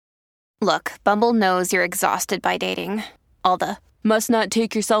Look, Bumble knows you're exhausted by dating. All the, must not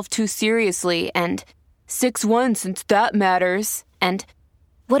take yourself too seriously, and 6'1" since that matters. And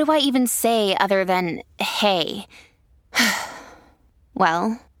what do I even say other than, hey?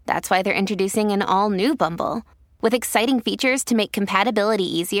 Well, that's why they're introducing an all-new Bumble, with exciting features to make compatibility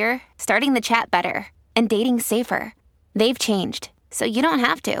easier, starting the chat better, and dating safer. They've changed, so you don't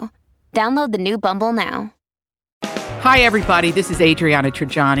have to. Download the new Bumble now. Hi, everybody. This is Adriana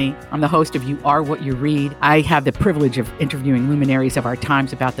Trajani. I'm the host of You Are What You Read. I have the privilege of interviewing luminaries of our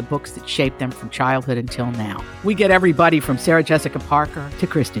times about the books that shaped them from childhood until now. We get everybody from Sarah Jessica Parker to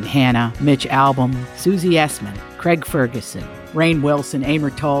Kristen Hanna, Mitch Albom, Susie Essman, Craig Ferguson, Rainn Wilson,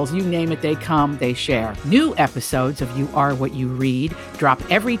 Amor Tolls, you name it, they come, they share. New episodes of You Are What You Read drop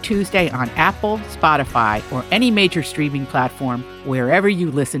every Tuesday on Apple, Spotify, or any major streaming platform wherever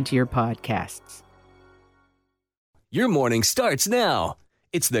you listen to your podcasts. Your morning starts now.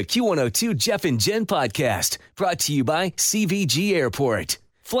 It's the Q102 Jeff and Jenn podcast, brought to you by CVG Airport.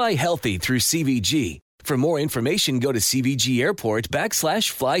 Fly healthy through CVG. For more information, go to CVG Airport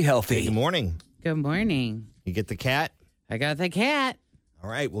 /fly healthy. Good morning. Good morning. You get the cat? I got the cat. All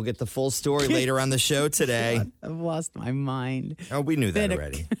right, we'll get the full story later on the show today. I've lost my mind. Oh, we knew that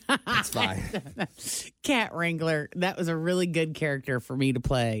already. That's fine. Cat Wrangler. That was a really good character for me to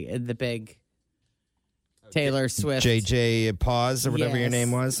play in the big Taylor Swift. JJ Pause or whatever your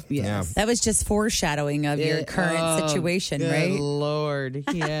name was. Yes. Yeah. That was just foreshadowing of your current situation, good right? Lord,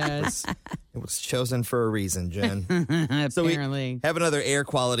 yes. It was chosen for a reason, Jen. So Apparently. we have another air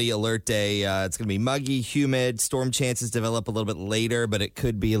quality alert day. It's going to be muggy, humid. Storm chances develop a little bit later, but it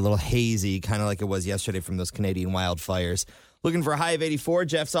could be a little hazy, kind of like it was yesterday from those Canadian wildfires. Looking for a high of 84.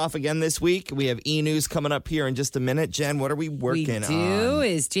 Jeff's off again this week. We have E-News coming up here in just a minute. Jen, what are we working on?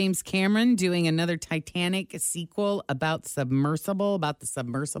 Is James Cameron doing another Titanic sequel about the submersible?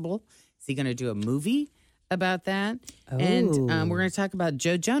 Is he going to do a movie about that? Oh. And we're going to talk about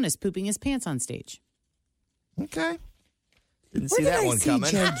Joe Jonas pooping his pants on stage. Okay. Didn't see that one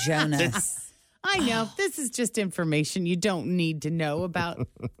coming. Joe Jonas? I know. This is just information you don't need to know about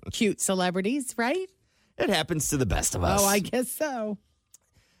cute celebrities, right? It happens to the best of us. Oh, I guess so.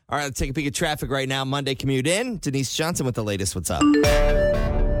 All right, let's take a peek at traffic right now. Monday commute in. Denise Johnson with the latest. What's up?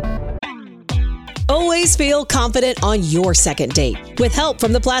 Always feel confident on your second date. With help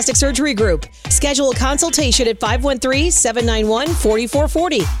from the Plastic Surgery Group. Schedule a consultation at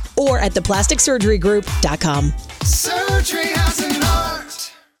 513-791-4440 or at theplasticsurgerygroup.com. Surgery has an art.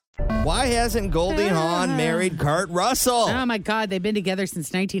 Why hasn't Goldie Hawn married Kurt Russell? Oh, my God. They've been together since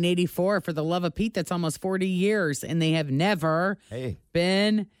 1984. For the love of Pete, that's almost 40 years, and they have never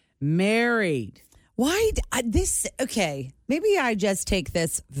been married. Why okay, maybe I just take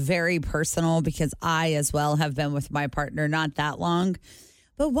this very personal because I as well have been with my partner not that long.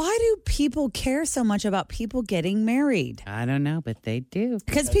 But why do people care so much about people getting married? I don't know, but they do.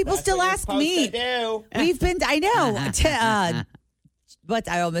 Because people still ask me. We've been, I know. But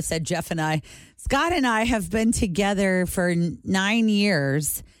I almost said Jeff and I. Scott and I have been together for 9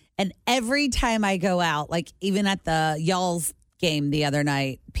 years. And every time I go out, like even at the y'all's game the other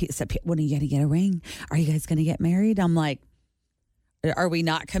night, Pete said, when are you going to get a ring? Are you guys going to get married? I'm like, are we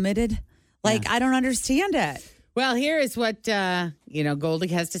not committed? Like, I don't understand it. Well, here is what, Goldie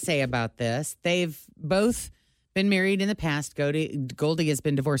has to say about this. They've both been married in the past. Goldie has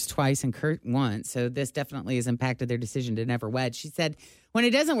been divorced twice and Kurt once. So this definitely has impacted their decision to never wed. She said, when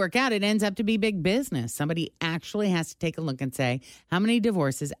it doesn't work out, it ends up to be big business. Somebody actually has to take a look and say, how many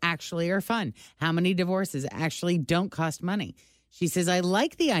divorces actually are fun? How many divorces actually don't cost money? She says, I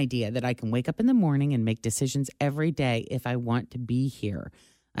like the idea that I can wake up in the morning and make decisions every day if I want to be here.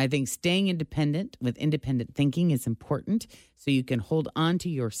 I think staying independent with independent thinking is important so you can hold on to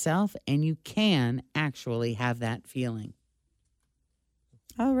yourself and you can actually have that feeling.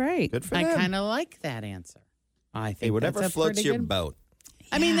 All right. Good for I them. kind of like that answer. I think whatever that's a floats pretty your good... boat.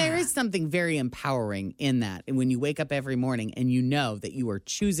 I mean, there is something very empowering in that. And when you wake up every morning and you know that you are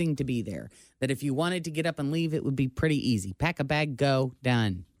choosing to be there, that if you wanted to get up and leave, it would be pretty easy. Pack a bag, go,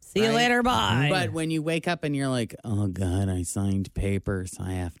 done. See you later, bye. But when you wake up and you're like, oh, God, I signed papers,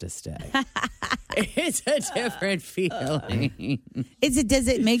 I have to stay. It's a different feeling. Does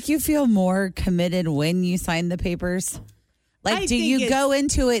it make you feel more committed when you sign the papers? Like, do you go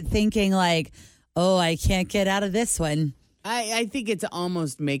into it thinking like, oh, I can't get out of this one? I think it's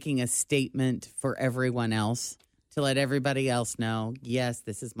almost making a statement for everyone else to let everybody else know, yes,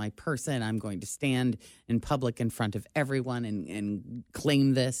 this is my person. I'm going to stand in public in front of everyone and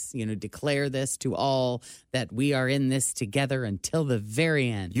claim this, declare this to all that we are in this together until the very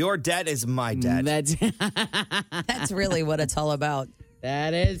end. Your debt is my debt. That's really what it's all about.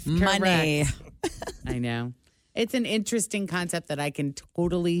 That is correct. Money. I know. It's an interesting concept that I can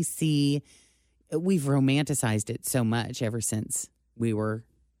totally see. We've romanticized it so much ever since we were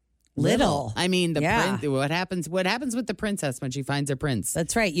little. I mean, what happens with the princess when she finds a prince?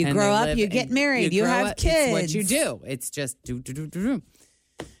 That's right. You grow up, you get married, you have kids. It's what you do. It's just do.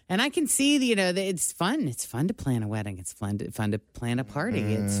 And I can see, that it's fun. It's fun to plan a wedding. It's fun to plan a party.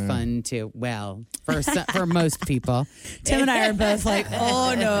 It's fun to, for most people. Tim and I are both like,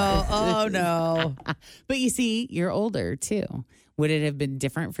 oh no. But you see, you're older too. Would it have been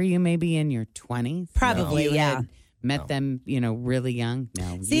different for you maybe in your 20s? Probably, yeah. Met them, really young?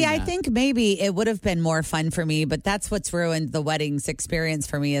 No. See, I think maybe it would have been more fun for me, but that's what's ruined the weddings experience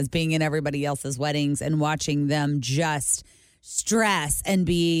for me, is being in everybody else's weddings and watching them just stress and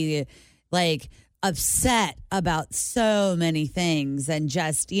be like upset about so many things and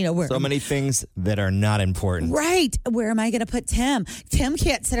just, so many things that are not important. Right. Where am I going to put Tim? Tim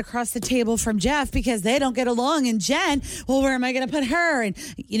can't sit across the table from Jeff because they don't get along. And Jen, well, where am I going to put her? And,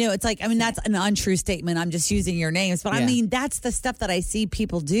 it's like, that's an untrue statement. I'm just using your names. But that's the stuff that I see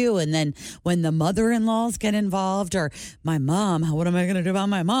people do. And then when the mother-in-laws get involved, or my mom, what am I going to do about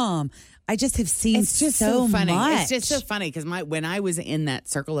my mom? I just have seen so funny. much. It's just so funny because when I was in that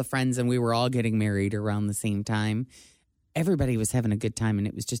circle of friends and we were all getting married around the same time, everybody was having a good time and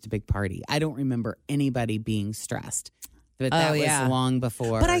it was just a big party. I don't remember anybody being stressed, but that was long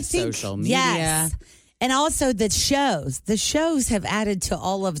before social media. Yes. And also the shows have added to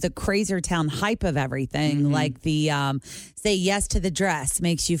all of the Crazertown hype of everything. Like the Say Yes to the Dress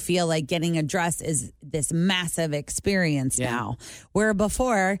makes you feel like getting a dress is this massive experience now. Where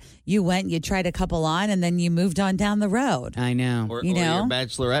before you went, you tried a couple on, and then you moved on down the road. I know. Or your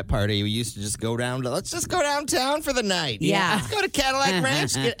bachelorette party, we used to just go let's just go downtown for the night. Yeah. Let's go to Cadillac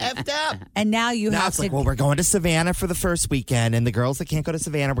Ranch, get effed up. And now now it's like, we're going to Savannah for the first weekend, and the girls that can't go to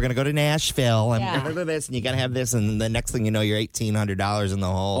Savannah, we're going to go to Nashville, and we're going to do this, and you got to have this, and the next thing you know, you're $1,800 in the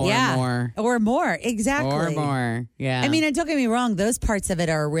hole. Or more. Exactly. Or more. Yeah. I mean, and don't get me wrong, those parts of it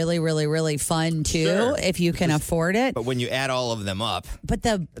are really, really, really fun too, if you can afford it. But when you add all of them up, but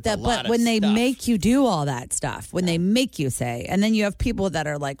when they make you do all that stuff, when they make you say, and then you have people that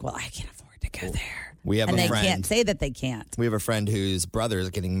are like, well, I can't afford to go there. We have and a they friend. Can't say that they can't. We have a friend whose brother is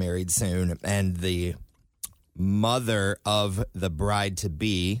getting married soon, and the mother of the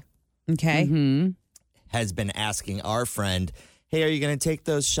bride-to-be has been asking our friend, hey, are you going to take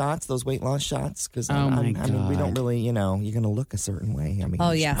those shots, those weight loss shots? Because I mean, we don't really, you're going to look a certain way. I mean,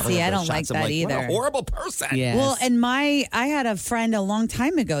 see, I don't like that either. What a horrible person. Yes. Well, and I had a friend a long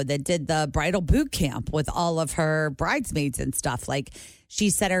time ago that did the bridal boot camp with all of her bridesmaids and stuff. Like, she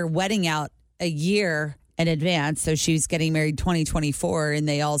set her wedding out a year in advance, so she was getting married 2024, and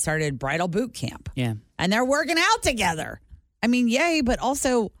they all started bridal boot camp. Yeah, and they're working out together. I mean, yay, but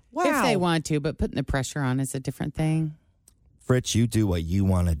also, wow. If they want to, but putting the pressure on is a different thing. Fritz, you do what you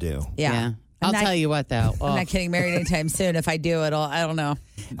want to do. Yeah. I'll tell you what, though. I'm not getting married anytime soon. If I do it, I don't know.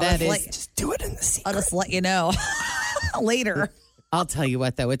 Just do it in the secret. I'll just let you know later. I'll tell you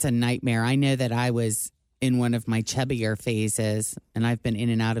what, though. It's a nightmare. I know that I was in one of my chubbier phases, and I've been in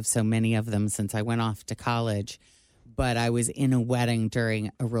and out of so many of them since I went off to college. But I was in a wedding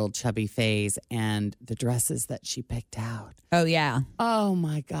during a real chubby phase, and the dresses that she picked out. Oh, yeah. Oh,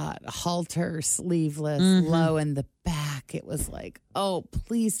 my God. Halter, sleeveless, low in the back. It was like, oh,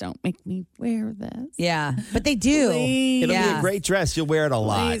 please don't make me wear this. Yeah. But they do. Please. It'll be a great dress. You'll wear it a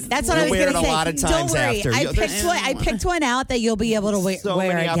lot. That's what I was going to say. You'll wear it a lot of times don't worry. after. I picked one out that you'll be able to wear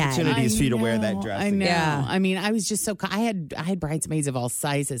many again. opportunities for you to wear that dress. I know. Yeah. I mean, I was just so, I had bridesmaids of all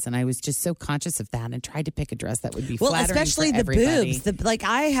sizes, and I was just so conscious of that and tried to pick a dress that would be flattering especially for the everybody. boobs.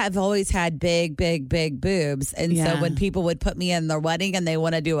 I have always had big boobs. And so when people would put me in their wedding and they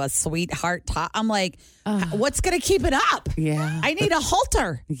want to do a sweetheart top, I'm like, what's going to keep it up? Yeah. I need a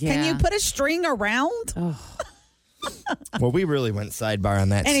halter. Yeah. Can you put a string around? Well, we really went sidebar on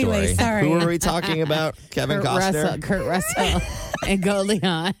that Anyway, story. sorry. Who were we talking about? Kevin Costner? Kurt Russell and Goldie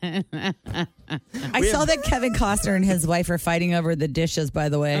Hawn. I saw that Kevin Costner and his wife are fighting over the dishes, by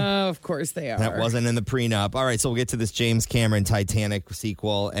the way. Oh, of course they are. That wasn't in the prenup. All right, so we'll get to this James Cameron Titanic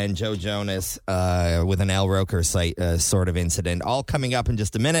sequel and Joe Jonas with an Al Roker sort of incident. All coming up in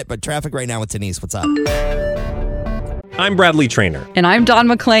just a minute, but traffic right now with Denise. What's up? I'm Bradley Trainer. And I'm Don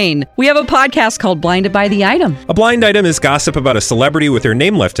McClain. We have a podcast called Blinded by the Item. A blind item is gossip about a celebrity with their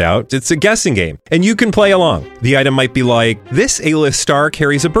name left out. It's a guessing game, and you can play along. The item might be like, this A-list star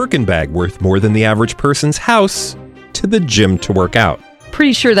carries a Birkin bag worth more than the average person's house to the gym to work out.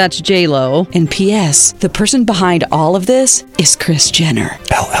 Pretty sure that's J-Lo. And P.S. the person behind all of this is Kris Jenner,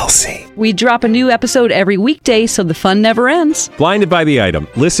 LLC. We drop a new episode every weekday so the fun never ends. Blinded by the Item.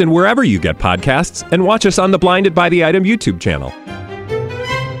 Listen wherever you get podcasts and watch us on the Blinded by the Item YouTube channel.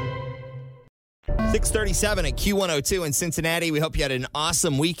 6:37 at Q102 in Cincinnati. We hope you had an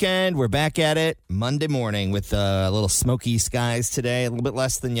awesome weekend. We're back at it Monday morning with a little smoky skies today, a little bit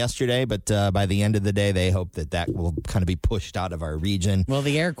less than yesterday, but by the end of the day, they hope that will kind of be pushed out of our region. Well,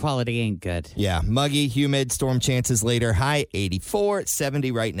 the air quality ain't good. Yeah, muggy, humid, storm chances later. High 84,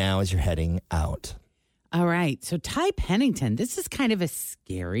 70 right now as you're heading out. All right. So Ty Pennington, this is kind of a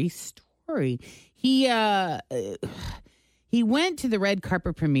scary story. He went to the red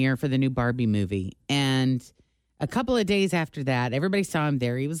carpet premiere for the new Barbie movie, and a couple of days after that, everybody saw him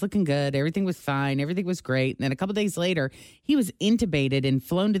there. He was looking good. Everything was fine. Everything was great. And then a couple of days later, he was intubated and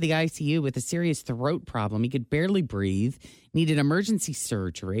flown to the ICU with a serious throat problem. He could barely breathe, needed emergency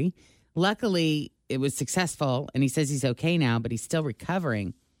surgery. Luckily, it was successful, and he says he's okay now, but he's still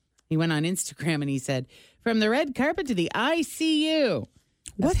recovering. He went on Instagram and he said, "From the red carpet to the ICU."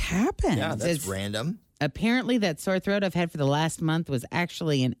 What happened? Yeah, that's random. Apparently, that sore throat I've had for the last month was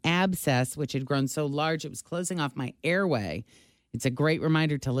actually an abscess, which had grown so large it was closing off my airway. It's a great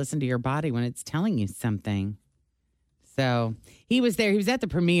reminder to listen to your body when it's telling you something. So he was there. He was at the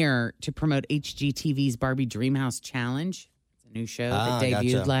premiere to promote HGTV's Barbie Dreamhouse Challenge. It's a new show that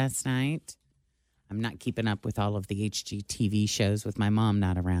debuted last night. I'm not keeping up with all of the HGTV shows with my mom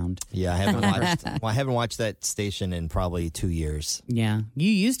not around. Yeah, I haven't watched that station in probably 2 years. Yeah,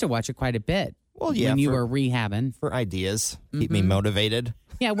 you used to watch it quite a bit. Well, yeah, when you were rehabbing for ideas, keep me motivated.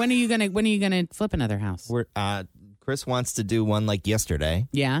 Yeah, when are you gonna flip another house? Chris wants to do one like yesterday.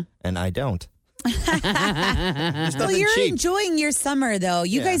 Yeah, and I don't. Well, you're enjoying your summer though.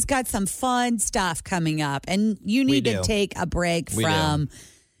 You guys got some fun stuff coming up, and you need to take a break from.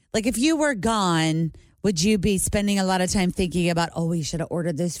 Like if you were gone, would you be spending a lot of time thinking about, we should have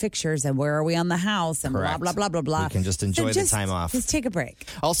ordered those fixtures and where are we on the house and Correct. blah, blah, blah, blah, blah. We can just enjoy the time off. Just take a break.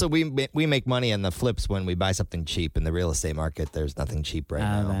 Also, we make money on the flips when we buy something cheap. In the real estate market, there's nothing cheap right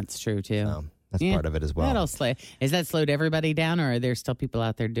now. Oh, that's true, too. So that's part of it as well. That'll Is that slowed everybody down, or are there still people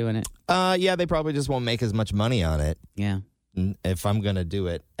out there doing it? Yeah, they probably just won't make as much money on it. Yeah. If I'm going to do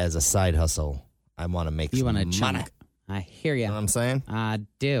it as a side hustle, I want to make some money. I hear you. You know what I'm saying? I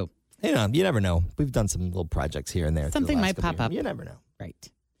do. You never know. We've done some little projects here and there. Something might pop up. You never know.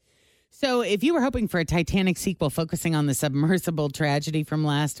 Right. So if you were hoping for a Titanic sequel focusing on the submersible tragedy from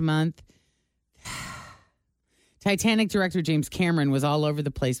last month, Titanic director James Cameron was all over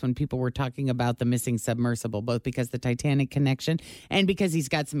the place when people were talking about the missing submersible, both because the Titanic connection and because he's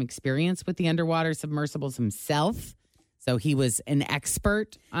got some experience with the underwater submersibles himself. So he was an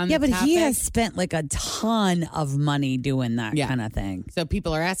expert on the topic. Yeah, but he has spent like a ton of money doing that kind of thing. So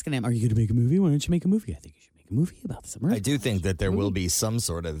people are asking him, are you going to make a movie? Why don't you make a movie? I think you should make a movie about the submersible. I do think that there will be some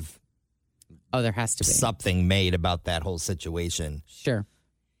sort of there has to be something made about that whole situation. Sure.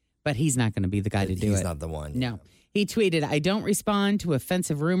 But he's not going to be the guy to do it. He's not the one. No. He tweeted, "I don't respond to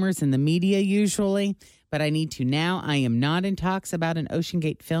offensive rumors in the media usually, but I need to now. I am not in talks about an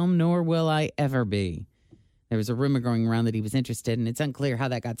OceanGate film, nor will I ever be." There was a rumor going around that he was interested, and it's unclear how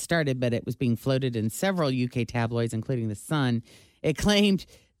that got started, but it was being floated in several UK tabloids, including The Sun. It claimed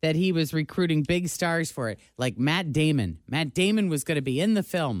that he was recruiting big stars for it, like Matt Damon. Matt Damon was going to be in the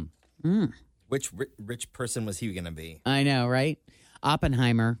film. Which rich person was he going to be? I know, right?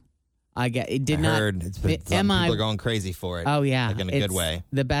 Oppenheimer. I heard people are going crazy for it. Oh yeah, like in a good way.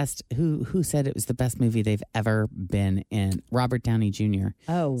 The best. Who said it was the best movie they've ever been in? Robert Downey Jr.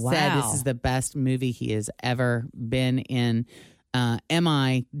 Oh wow, said this is the best movie he has ever been in.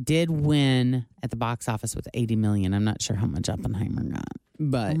 MI did win at the box office with $80 million. I'm not sure how much Oppenheimer got,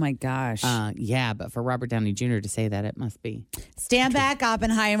 but oh my gosh, yeah. But for Robert Downey Jr. to say that, it must be. Stand back,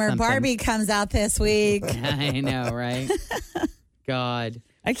 Oppenheimer. Barbie comes out this week. I know, right? God.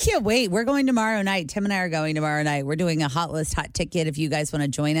 I can't wait. We're going tomorrow night. Tim and I are going tomorrow night. We're doing a hot list, hot ticket if you guys want to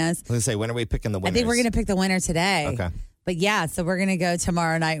join us. I was going to say, when are we picking the winners? I think we're going to pick the winner today. Okay. But yeah, so we're going to go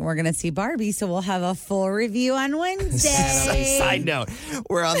tomorrow night and we're going to see Barbie. So we'll have a full review on Wednesday. Side note,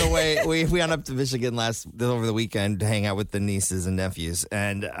 we're on the way. We went up to Michigan over the weekend to hang out with the nieces and nephews.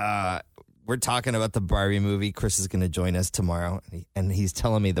 And we're talking about the Barbie movie. Chris is going to join us tomorrow. And he's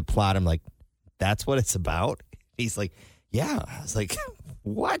telling me the plot. I'm like, that's what it's about? He's like, yeah. I was like,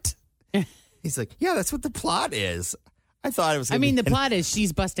 what? He's like, yeah, that's what the plot is. I thought it was. The plot is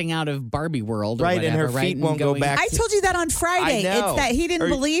she's busting out of Barbie World, or right? whatever, and her feet won't go back. I told you that on Friday. I know. It's that he didn't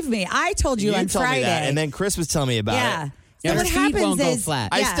believe me. I told you on told Friday, me that, and then Chris was telling me about it. So her what feet happens won't is, go flat.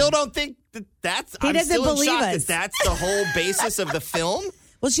 I still don't think I'm doesn't still in believe shock us. that's the whole basis of the film.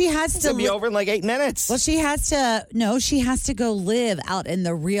 Well, she has It's to gonna be over in like 8 minutes. Well, she has to go live out in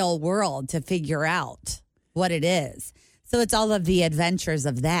the real world to figure out what it is. So it's all of the adventures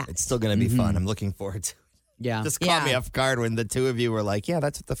of that. It's still going to be fun. I'm looking forward to it. Yeah. Just caught me off guard when the two of you were like, yeah,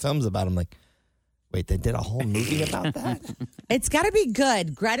 that's what the film's about. I'm like, wait, they did a whole movie about that? It's got to be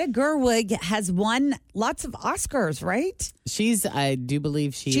good. Greta Gerwig has won lots of Oscars, right? I do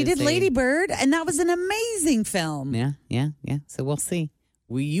believe she did Lady Bird, and that was an amazing film. Yeah. So we'll see.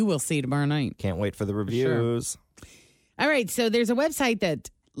 You will see tomorrow night. Can't wait for the reviews. All right. So there's a website that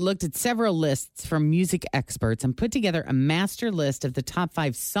looked at several lists from music experts and put together a master list of the top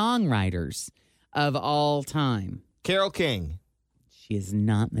 5 songwriters of all time. Carole King. She is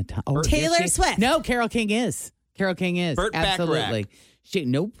not in the top. Oh, Taylor Swift. No, Carole King is. Burt Absolutely.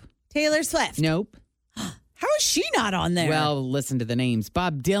 Nope. Taylor Swift. Nope. How is she not on there? Well, listen to the names.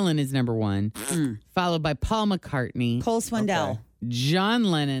 Bob Dylan is number 1, followed by Paul McCartney, Cole Swindell. John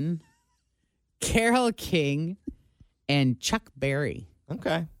Lennon, Carole King, and Chuck Berry.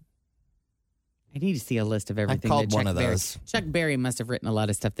 Okay. I need to see a list of everything. called that Chuck one of Berry. those. Chuck Berry must have written a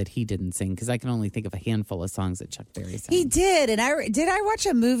lot of stuff that he didn't sing because I can only think of a handful of songs that Chuck Berry sang. He did, and I watch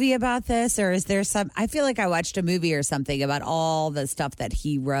a movie about this, or is there some? I feel like I watched a movie or something about all the stuff that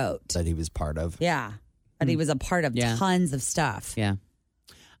he wrote. That he was part of. Yeah, but he was a part of tons of stuff. Yeah.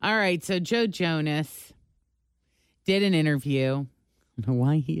 All right, so Joe Jonas did an interview. I don't know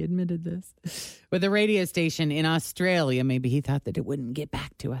why he admitted this. With a radio station in Australia. Maybe he thought that it wouldn't get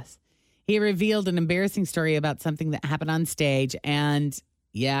back to us. He revealed an embarrassing story about something that happened on stage. And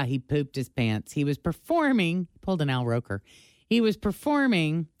yeah, he pooped his pants. He was performing, pulled an Al Roker. He was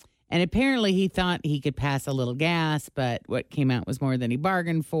performing, and apparently he thought he could pass a little gas, but what came out was more than he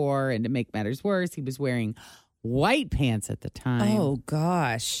bargained for. And to make matters worse, he was wearing white pants at the time. Oh,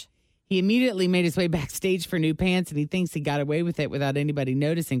 gosh. He immediately made his way backstage for new pants, and he thinks he got away with it without anybody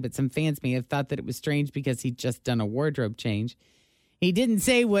noticing, but some fans may have thought that it was strange because he'd just done a wardrobe change. He didn't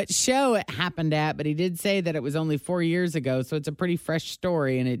say what show it happened at, but he did say that it was only 4 years ago, so it's a pretty fresh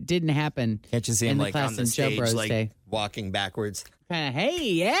story, and it didn't happen. Can't you see him like on the stage, like walking backwards? Kind of,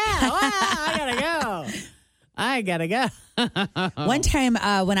 hey, yeah, I gotta go. One time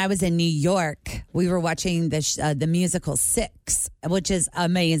when I was in New York, we were watching the musical Six, which is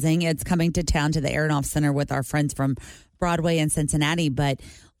amazing. It's coming to town to the Aronoff Center with our friends from Broadway in Cincinnati. But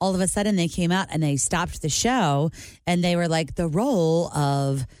all of a sudden they came out and they stopped the show and they were like, the role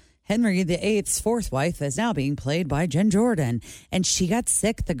of Henry VIII's fourth wife is now being played by Jen Jordan. And she got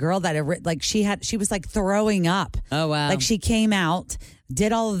sick. The girl that she was like throwing up. Oh, wow. Like she came out,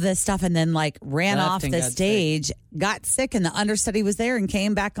 did all of this stuff, and then like ran off the stage, got sick, and the understudy was there and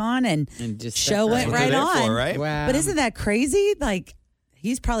came back on, and just show went right on. Right? Wow. But isn't that crazy? Like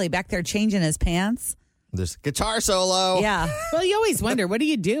he's probably back there changing his pants. There's guitar solo. Yeah. Well, you always wonder, what do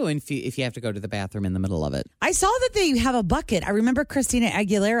you do if you have to go to the bathroom in the middle of it? I saw that they have a bucket. I remember Christina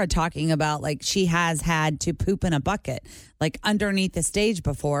Aguilera talking about like she has had to poop in a bucket, like underneath the stage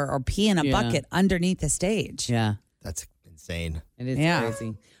before, or pee in a bucket underneath the stage. Yeah. That's insane. It is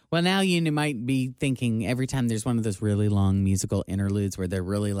crazy. Well, now you might be thinking every time there's one of those really long musical interludes where they're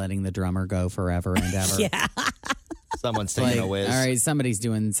really letting the drummer go forever and ever. Yeah. Someone's taking a whiz. All right, somebody's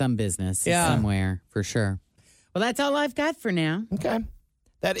doing some business somewhere for sure. Well, that's all I've got for now. Okay.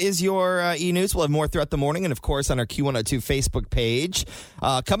 That is your e-news. We'll have more throughout the morning and, of course, on our Q102 Facebook page.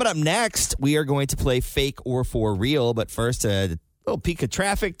 Coming up next, we are going to play Fake or For Real. But first, a little peek of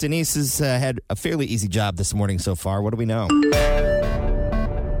traffic. Denise has had a fairly easy job this morning so far. What do we know?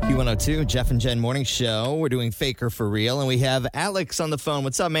 Q102, Jeff and Jen Morning Show. We're doing Fake or For Real, and we have Alex on the phone.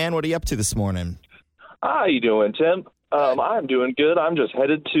 What's up, man? What are you up to this morning? How you doing, Tim? I'm doing good. I'm just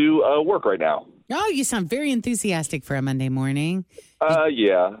headed to work right now. Oh, you sound very enthusiastic for a Monday morning.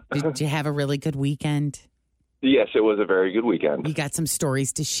 Yeah. Did you have a really good weekend? Yes, it was a very good weekend. You got some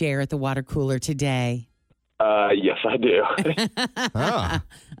stories to share at the water cooler today. Yes, I do.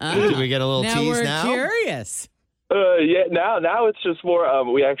 Did we get a little tease now? We're curious. Yeah, now it's just more,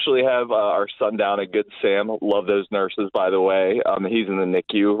 we actually have our son down at Good Sam. Love those nurses, by the way. He's in the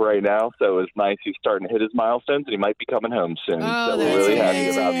NICU right now, so it's nice. He's starting to hit his milestones, and he might be coming home soon. So we're really happy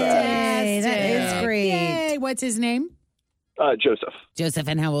about that. Yay, that is great. Yay. What's his name? Joseph. Joseph,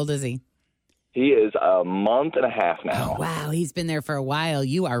 and how old is he? He is a month and a half now. Oh, wow, he's been there for a while.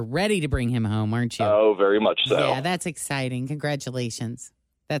 You are ready to bring him home, aren't you? Oh, very much so. Yeah, that's exciting. Congratulations.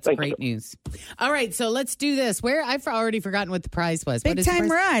 That's Thank great you. news. All right, so let's do this. I've already forgotten what the prize was. Big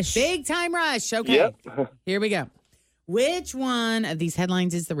Time Rush. Big Time Rush. Okay. Yep. Here we go. Which one of these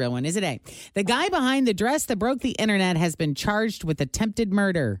headlines is the real one? Is it A? The guy behind the dress that broke the internet has been charged with attempted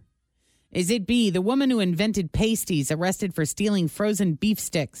murder. Is it B, the woman who invented pasties arrested for stealing frozen beef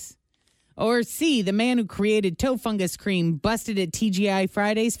sticks? Or C, the man who created toe fungus cream busted at TGI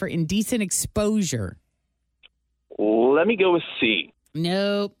Fridays for indecent exposure? Let me go with C.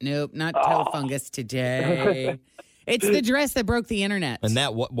 Nope, not toe fungus today. It's the dress that broke the internet. And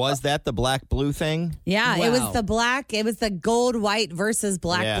that was that the black-blue thing? Yeah, Wow. it was the black. It was the gold-white versus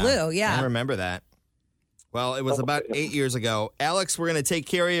black-blue. Yeah. I remember that. Well, it was about 8 years ago. Alex, we're going to take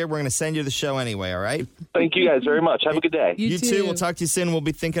care of you. We're going to send you the show anyway, all right? Thank you guys very much. Have a good day. You too. We'll talk to you soon. We'll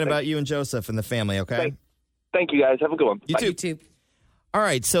be thinking about you and Joseph and the family, okay? Thank you guys. Have a good one. You Bye. too. All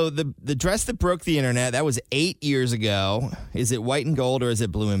right, so the dress that broke the internet, that was 8 years ago. Is it white and gold or is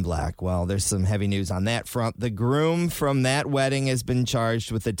it blue and black? Well, there's some heavy news on that front. The groom from that wedding has been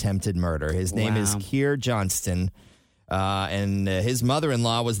charged with attempted murder. His name is Keir Johnston, and his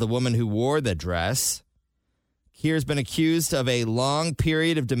mother-in-law was the woman who wore the dress. Keir's been accused of a long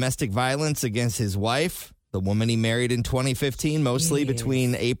period of domestic violence against his wife, the woman he married in 2015, mostly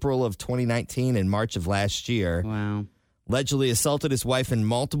between April of 2019 and March of last year. Wow. Allegedly assaulted his wife in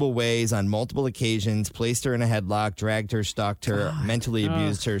multiple ways on multiple occasions, placed her in a headlock, dragged her, stalked her, mentally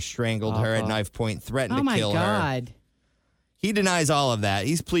abused her, strangled her at knife point, threatened to kill her. Oh, my God. He denies all of that.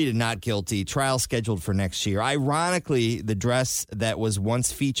 He's pleaded not guilty. Trial scheduled for next year. Ironically, the dress that was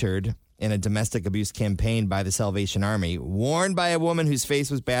once featured in a domestic abuse campaign by the Salvation Army, worn by a woman whose face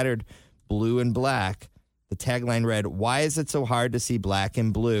was battered blue and black. The tagline read, "Why is it so hard to see black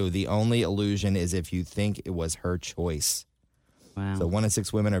and blue? The only illusion is if you think it was her choice." Wow. So 1 in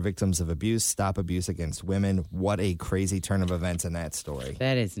 6 women are victims of abuse. Stop abuse against women. What a crazy turn of events in that story.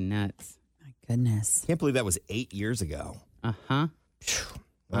 That is nuts. My goodness. Can't believe that was 8 years ago. Uh-huh.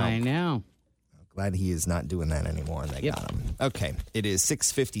 Well, I know. glad he is not doing that anymore, and they got him. Okay, it is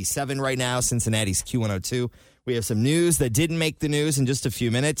 6:57 right now, Cincinnati's Q102. We have some news that didn't make the news in just a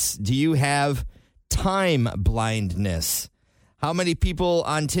few minutes. Do you have time blindness? How many people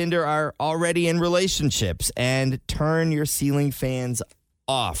on Tinder are already in relationships? And turn your ceiling fans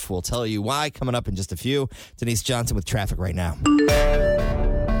off. We'll tell you why coming up in just a few. Denise Johnson with traffic right now.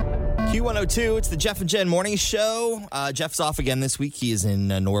 Q102, it's the Jeff and Jen morning show. Jeff's off again this week. He is in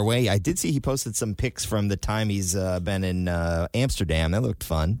Norway. I did see he posted some pics from the time he's been in Amsterdam. That looked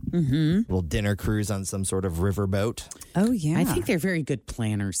fun. Mm-hmm. Little dinner cruise on some sort of riverboat. Oh, yeah. I think they're very good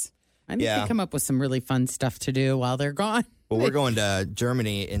planners. I think they come up with some really fun stuff to do while they're gone. Well, we're going to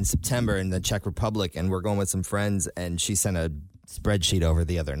Germany in September in the Czech Republic, and we're going with some friends, and she sent a spreadsheet over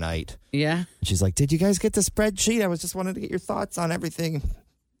the other night. Yeah? She's like, did you guys get the spreadsheet? I was just wanting to get your thoughts on everything.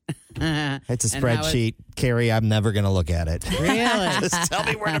 It's a spreadsheet. Carrie, I'm never going to look at it. Really? Just tell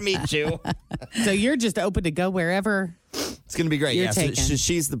me where to meet you. So you're just open to go wherever it's going to be great. you're Yeah, taken. so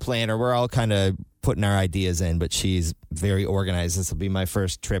she's the planner. We're all kind of putting our ideas in, but she's very organized. This will be my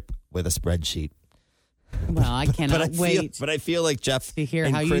first trip with a spreadsheet. Well, I cannot wait. But I feel like Jeff to hear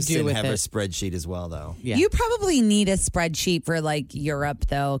and how you Kristen do with have it. a spreadsheet as well, though. Yeah. You probably need a spreadsheet for like Europe,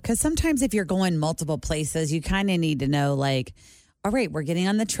 though, because sometimes if you're going multiple places, you kind of need to know, like, all right, we're getting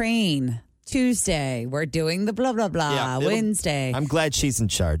on the train Tuesday. We're doing the blah, blah, blah Wednesday. I'm glad she's in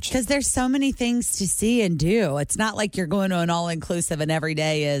charge. Because there's so many things to see and do. It's not like you're going to an all-inclusive and every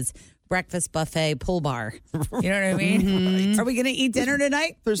day is breakfast buffet pool bar. You know what I mean? Mm-hmm. Are we going to eat dinner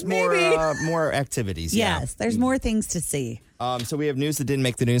tonight? There's Maybe. more activities. Yes, there's more things to see. So we have news that didn't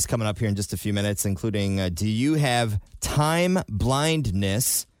make the news coming up here in just a few minutes, including do you have time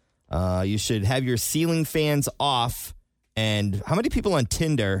blindness? You should have your ceiling fans off. And how many people on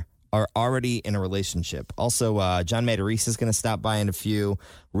Tinder are already in a relationship? Also, John Matarese is going to stop by in a few.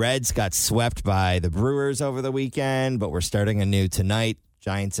 Reds got swept by the Brewers over the weekend, but we're starting anew tonight.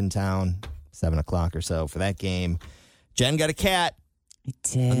 Giants in town, 7 o'clock or so for that game. Jen got a cat. I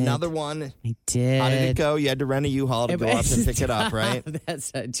did. Another one. I did. How did it go? You had to rent a U-Haul to go up and pick it up, right?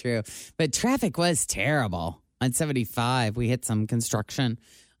 That's not true. But traffic was terrible on 75. We hit some construction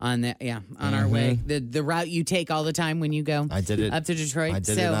on that. Yeah, on our way. The route you take all the time when you go. I did it up to Detroit. I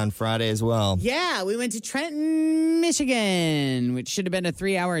did it on Friday as well. Yeah, we went to Trenton, Michigan, which should have been a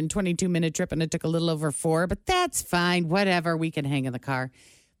 3-hour and 22-minute trip, and it took a little over 4. But that's fine. Whatever. We can hang in the car.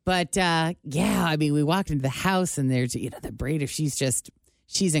 But yeah, I mean, we walked into the house, and there's the breeder.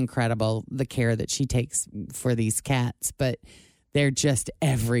 She's incredible. The care that she takes for these cats, but they're just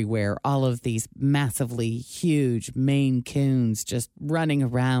everywhere. All of these massively huge Maine Coons just running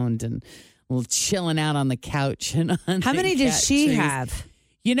around and chilling out on the couch. And on How many does she have?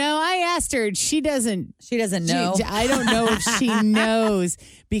 I asked her. She doesn't know. I don't know if she knows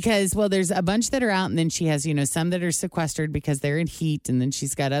because, there's a bunch that are out, and then she has, some that are sequestered because they're in heat, and then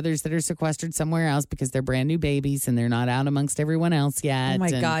she's got others that are sequestered somewhere else because they're brand new babies and they're not out amongst everyone else yet. Oh my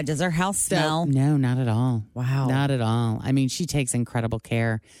God, does her house smell? No, not at all. Wow, not at all. I mean, she takes incredible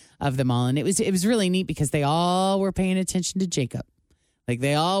care of them all, and it was really neat because they all were paying attention to Jacob. Like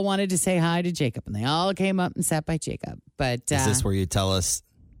they all wanted to say hi to Jacob, and they all came up and sat by Jacob. But is this where you tell us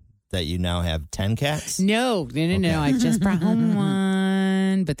that you now have 10 cats? No. I just brought home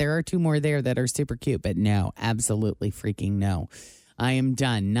one, but there are 2 more there that are super cute. But no, absolutely freaking no. I am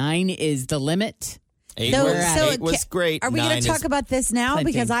done. 9 is the limit. 8 was great. Are we going to talk about this now?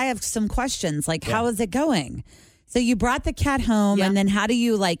 plenty. Because I have some questions. Like, how is it going? So you brought the cat home, and then how do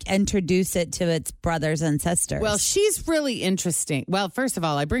you introduce it to its brothers and sisters? Well, she's really interesting. Well, first of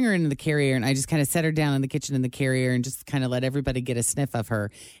all, I bring her into the carrier, and I just kind of set her down in the kitchen in the carrier and just kind of let everybody get a sniff of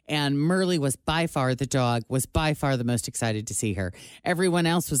her. And Merle was by far the most excited to see her. Everyone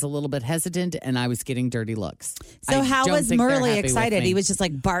else was a little bit hesitant, and I was getting dirty looks. So how was Merle excited? He was just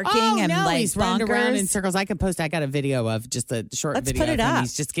barking and he's running around in circles. I got a video of just a short Let's video. Put it of him. up.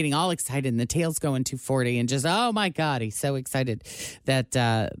 He's just getting all excited, and the tail's going 240, and just my God, he's so excited that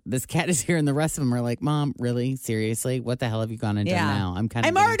this cat is here, and the rest of them are like, Mom, really? Seriously? What the hell have you gone and done now?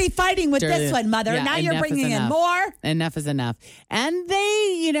 I'm already fighting with this one, Mother. Yeah, now you're bringing in more? Enough is enough. And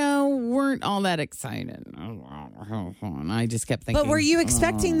they, weren't all that excited. And I just kept thinking. But were you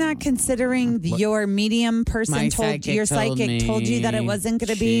expecting that considering your medium person My told you that it wasn't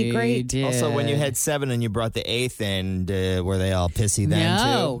going to be great? Did. Also, when you had 7 and you brought the 8th in, were they all pissy then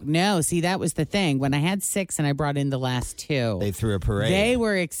too? No. See, that was the thing. When I had 6 and I brought in the last 2. They threw a parade. They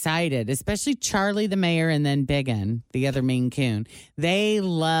were excited, especially Charlie the mayor and then Biggin, the other Maine Coon. They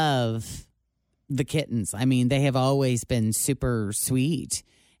love the kittens. I mean, they have always been super sweet.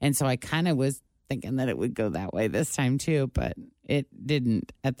 And so I kind of was thinking that it would go that way this time too, but it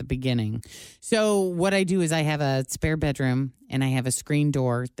didn't at the beginning. So what I do is I have a spare bedroom and I have a screen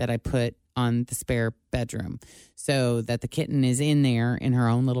door that I put on the spare bedroom so that the kitten is in there in her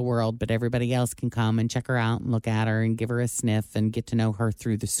own little world, but everybody else can come and check her out and look at her and give her a sniff and get to know her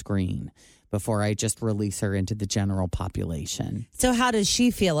through the screen before I just release her into the general population. So how does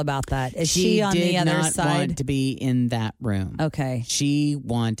she feel about that? Is she on the other side? She did not want to be in that room. Okay. She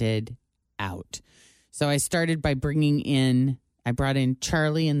wanted out. So I started by I brought in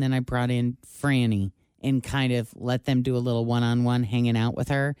Charlie and then I brought in Franny and kind of let them do a little one-on-one hanging out with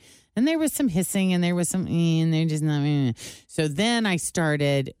her. And there was some hissing and there was some, and they're just not. So then I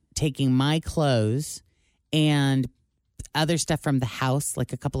started taking my clothes and other stuff from the house,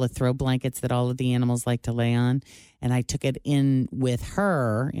 like a couple of throw blankets that all of the animals like to lay on. And I took it in with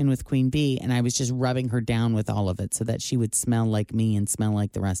Queen Bee, and I was just rubbing her down with all of it so that she would smell like me and smell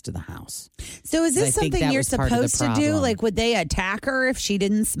like the rest of the house. So is this something you're supposed to do? Like, would they attack her if she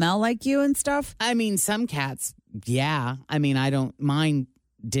didn't smell like you and stuff? I mean, some cats, yeah. I mean, mine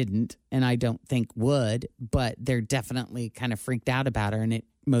didn't, and I don't think would, but they're definitely kind of freaked out about her, and it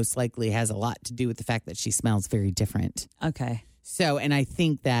most likely has a lot to do with the fact that she smells very different. Okay. So, and I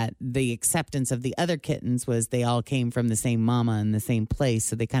think that the acceptance of the other kittens was they all came from the same mama in the same place,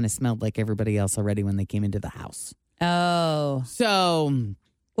 so they kind of smelled like everybody else already when they came into the house. Oh. So,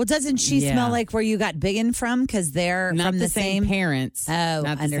 well, doesn't she smell like where you got Biggin from? Because they're not from the same parents. Oh, not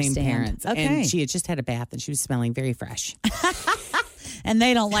the understand. same parents. Okay. And she had just had a bath and she was smelling very fresh. And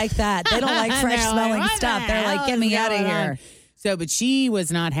they don't like that. They don't like fresh smelling stuff. They're like, get me out of here. So, but she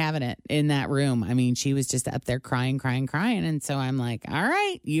was not having it in that room. I mean, she was just up there crying. And so I'm like, all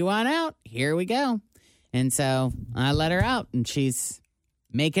right, you want out? Here we go. And so I let her out and she's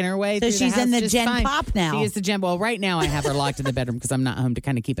making her way through the house. So she's in the just Jen fine. Pop now. She is the Jen. Well, right now I have her locked in the bedroom because I'm not home to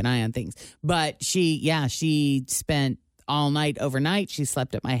kind of keep an eye on things. But she spent all night overnight. She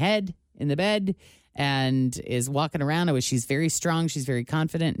slept at my head in the bed and is walking around. She's very strong. She's very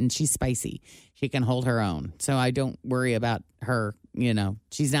confident and she's spicy. She can hold her own. So I don't worry about her.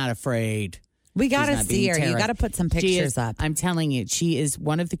 She's not afraid. We got to see her. You got to put some pictures up. I'm telling you, she is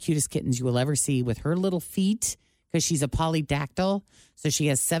one of the cutest kittens you will ever see with her little feet because she's a polydactyl. So she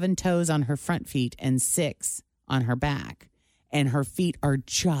has 7 toes on her front feet and 6 on her back. And her feet are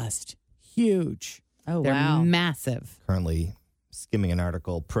just huge. Oh, They're wow. massive. Currently skimming an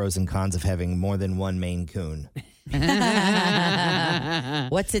article, pros and cons of having more than one Maine Coon.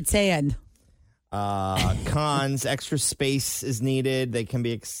 What's it saying? Cons, extra space is needed. They can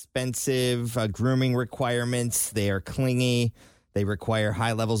be expensive. Grooming requirements. They are clingy. They require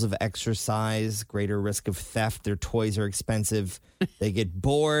high levels of exercise, greater risk of theft. Their toys are expensive. They get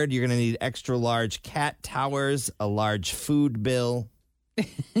bored. You're going to need extra large cat towers, a large food bill.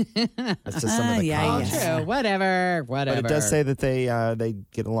 That's just some of the cons. True. Whatever. But it does say that they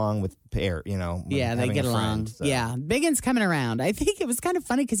get along with pair, they get along. So. Yeah, Biggin's coming around. I think it was kind of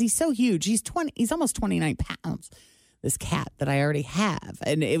funny because he's so huge. He's almost 29 pounds. This cat that I already have,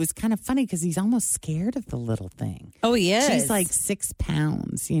 and it was kind of funny because he's almost scared of the little thing. Oh, he is. She's like 6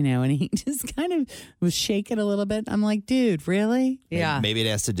 pounds, and he just kind of was shaking a little bit. I'm like, dude, really? Yeah. Maybe it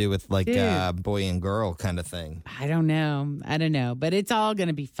has to do with like boy and girl kind of thing. I don't know, but it's all going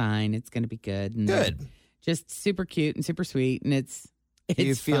to be fine. It's going to be good. And good. Just super cute and super sweet, and it's Do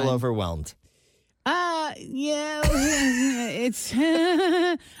you feel fun. Overwhelmed? Yeah, it's.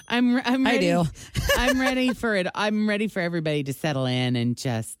 I'm ready. I do. I'm ready for it. I'm ready for everybody to settle in and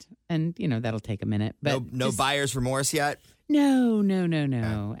that'll take a minute. But no buyer's remorse yet.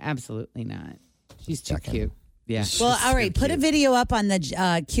 No, absolutely not. She's too cute. Yeah. Well, all right. Put a video up on the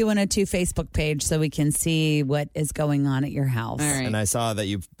Q102 Facebook page so we can see what is going on at your house. All right. And I saw that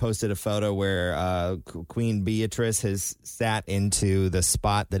you posted a photo where Queen Beatrice has sat into the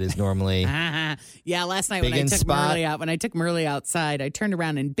spot that is normally. Yeah, last night when I took Merle outside, I turned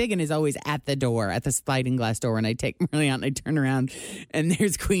around and Biggin is always at the door, at the sliding glass door. And I take Merle out and I turn around and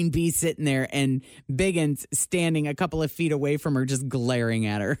there's Queen Bee sitting there and Biggin's standing a couple of feet away from her, just glaring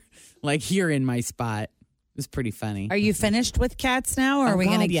at her like, you're in my spot. It was pretty funny. Are you finished with cats now, or are we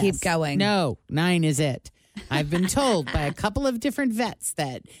going to keep going? No, 9 is it. I've been told by a couple of different vets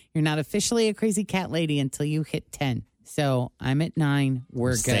that you're not officially a crazy cat lady until you hit 10. So I'm at 9.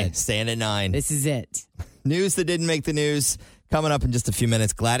 We're good. Staying at 9. This is it. News that didn't make the news coming up in just a few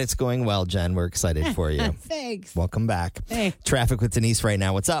minutes. Glad it's going well, Jen. We're excited for you. Thanks. Welcome back. Hey. Traffic with Denise right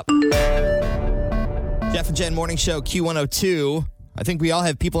now. What's up? Jeff and Jen Morning Show Q102. I think we all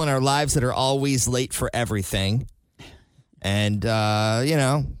have people in our lives that are always late for everything. And,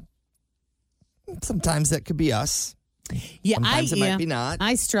 sometimes that could be us. Yeah, sometimes it might be not.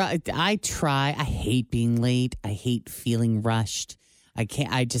 I try. I hate being late. I hate feeling rushed. I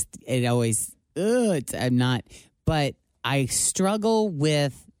can't. I'm not. But I struggle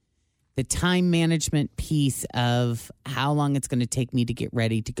with the time management piece of how long it's going to take me to get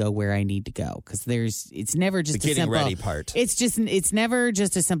ready to go where I need to go. Because it's never just the a simple. Getting ready part. It's never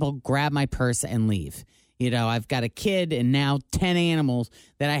just a simple grab my purse and leave. I've got a kid and now 10 animals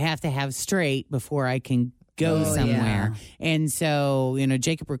that I have to have straight before I can go somewhere. Yeah. And so,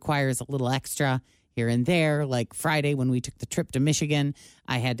 Jacob requires a little extra here and there. Like Friday when we took the trip to Michigan,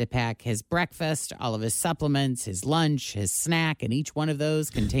 I had to pack his breakfast, all of his supplements, his lunch, his snack, and each one of those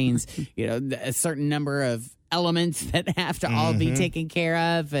contains, a certain number of elements that have to all be taken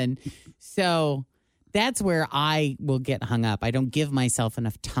care of. And so that's where I will get hung up. I don't give myself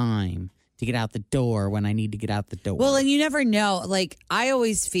enough time to get out the door when I need to get out the door. Well, and you never know. Like, I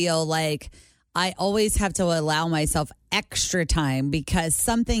always feel like I always have to allow myself extra time because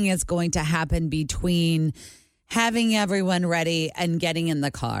something is going to happen between having everyone ready and getting in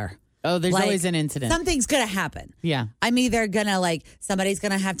the car. Oh, there's always an incident. Something's going to happen. Yeah. I'm either going to somebody's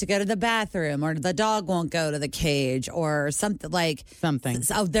going to have to go to the bathroom or the dog won't go to the cage or something like. Something.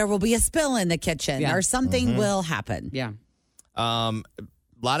 So there will be a spill in the kitchen or something will happen. Yeah. A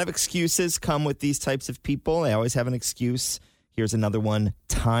lot of excuses come with these types of people. They always have an excuse. Here's another one.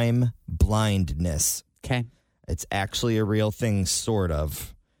 Time blindness. Okay. It's actually a real thing, sort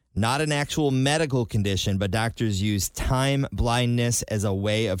of. Not an actual medical condition, but doctors use time blindness as a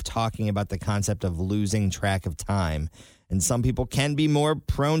way of talking about the concept of losing track of time. And some people can be more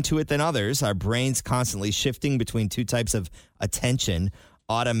prone to it than others. Our brains constantly shifting between two types of attention,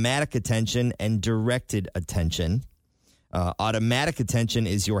 automatic attention and directed attention. Automatic attention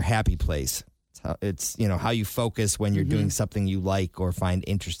is your happy place. It's how you focus when you're doing something you like or find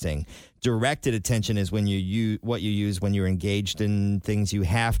interesting. Directed attention is when what you use when you're engaged in things you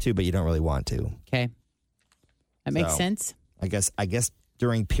have to, but you don't really want to. Okay, that makes sense. I guess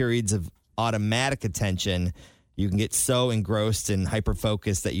during periods of automatic attention, you can get so engrossed and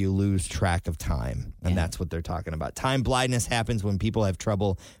hyper-focused that you lose track of time. And that's what they're talking about. Time blindness happens when people have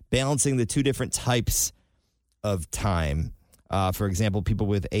trouble balancing the two different types of time. For example, people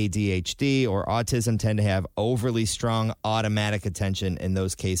with ADHD or autism tend to have overly strong automatic attention. In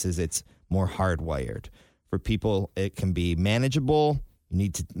those cases, it's more hardwired. For people, it can be manageable. You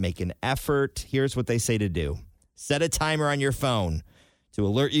need to make an effort. Here's what they say to do. Set a timer on your phone to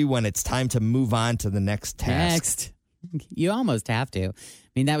alert you when it's time to move on to the next task. You almost have to.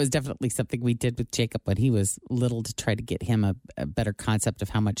 mean, that was definitely something we did with Jacob when he was little to try to get him a better concept of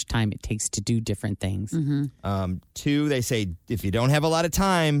how much time it takes to do different things. Mm-hmm. 2, they say if you don't have a lot of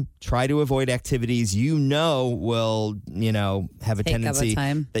time, try to avoid activities will, have a Take up tendency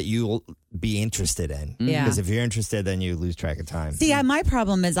time. that you'll be interested in. Yeah. Because if you're interested, then you lose track of time. See, my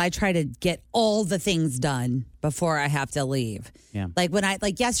problem is I try to get all the things done before I have to leave. Yeah.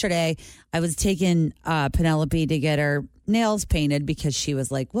 Like yesterday, I was taking Penelope to get her nails painted because she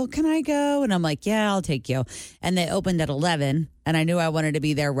was like, well, can I go? And I'm like, yeah, I'll take you. And they opened at 11, and I knew I wanted to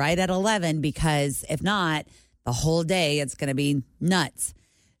be there right at 11 because if not, the whole day it's going to be nuts.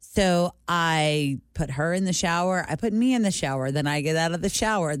 So I put her in the shower. I put me in the shower. Then I get out of the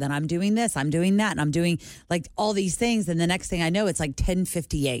shower. Then I'm doing this. I'm doing that. And I'm doing like all these things. And the next thing I know, it's like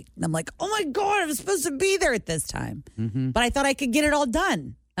 10:58. And I'm like, oh my God, I'm supposed to be there at this time. But I thought I could get it all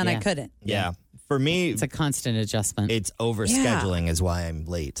done. And I couldn't. Yeah. For me, It's a constant adjustment. it's overscheduling is why I'm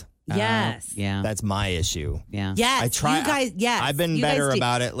late. Yes. Yeah. That's my issue. Yeah. Yes. I try- You guys, yes. I've been you guys better do.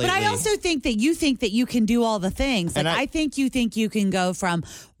 about it But I lately. also think that you can do all the things. Like And I think you can go from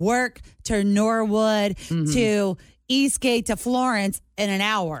work to Norwood to Eastgate to Florence in an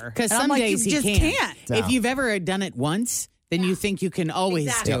hour. Because And I'm some like, days you just can't. can't. If you've ever done it once, then you think you can always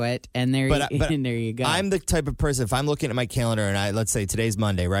Exactly. do it. And there, But and there you go. I'm the type of person, if I'm looking at my calendar and let's say today's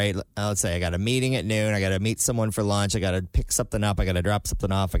Monday, right? Let's say I got a meeting at noon. I got to meet someone for lunch. I got to pick something up. I got to drop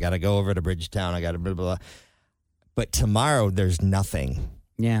something off. I got to go over to Bridgetown. I got to blah, blah, blah. But tomorrow, there's nothing.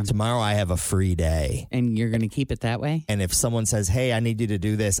 yeah. Tomorrow, I have a free day. And you're going to keep it that way? And if someone says, hey, I need you to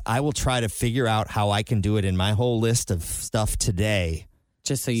do this, I will try to figure out how I can do it in my whole list of stuff today.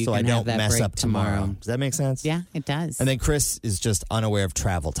 Just so you so can I have don't that mess break up tomorrow. Does that make sense? Yeah, it does. And then Chris is just unaware of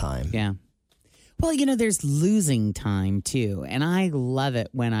travel time. Yeah. Well, there's losing time too. And I love it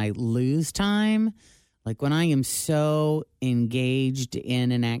when I lose time. Like when I am so engaged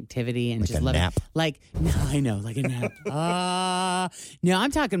in an activity and Like just a love nap? it. Like, no, I know, like a nap. No,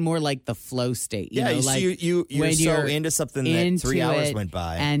 I'm talking more like the flow state. Yeah, like you're when so into something that 3 hours it went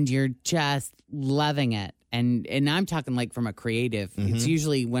by. and you're just loving it. And I'm talking like from a creative. It's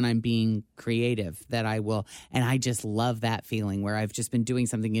usually when I'm being creative that I will, and I just love that feeling where I've just been doing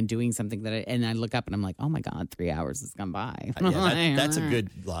something that and I look up and I'm like, oh my God, 3 hours has gone by. That's a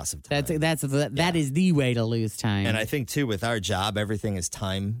good loss of time. That is the way to lose time. And I think too, with our job, everything is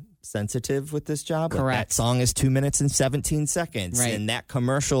time sensitive with this job. Like, Correct. that song is 2 minutes and 17 seconds. Right. And that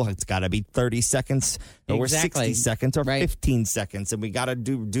commercial, it's got to be 30 seconds or Exactly. 60 seconds or Right. 15 seconds. And we got to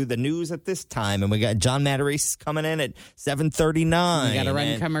do the news at this time. And we got John Matarese coming in at 7:39. you got to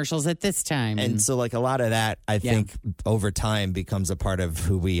run commercials at this time. And so, like, a lot of that, I think, over time becomes a part of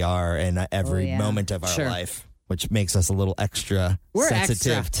who we are in every moment of our Sure. life, which makes us a little extra We're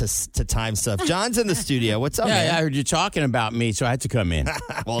sensitive to time stuff. John's in the studio. What's up, man? Yeah, I heard you talking about me, so I had to come in.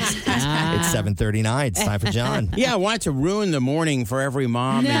 Well, it's 7:39. It's time for John. Yeah, I wanted to ruin the morning for every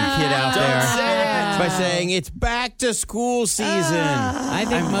mom and kid out there by saying it's back to school season. I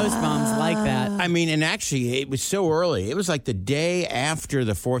think most moms like that. I mean, and actually, it was so early. It was like the day after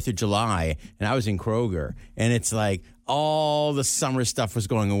the 4th of July, and I was in Kroger, and it's like all the summer stuff was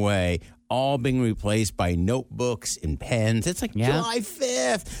going away, all being replaced by notebooks and pens. It's like July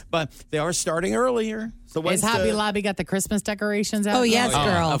 5th, but they are starting earlier. So Is Hobby Lobby got the Christmas decorations out? Oh, yes,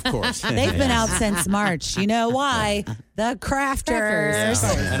 girl. Of course. They've been out since March. You know why? The crafters.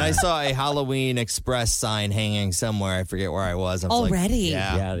 And I saw a Halloween Express sign hanging somewhere. I forget where I was. I was like, Already?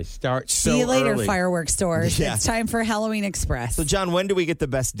 yeah. They start so See you later, early. fireworks stores. Yeah. It's time for Halloween Express. So, John, when do we get the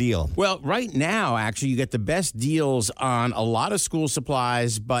best deal? Well, right now, actually, you get the best deals on a lot of school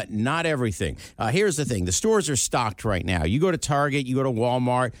supplies, but not everything. Here's the thing. The stores are stocked right now. You go to Target, you go to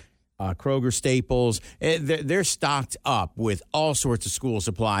Walmart, Kroger, Staples, they're stocked up with all sorts of school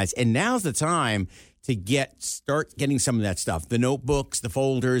supplies. And now's the time to start getting some of that stuff, the notebooks, the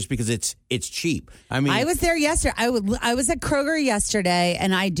folders, because it's cheap. I mean, I was there yesterday. I was at Kroger yesterday,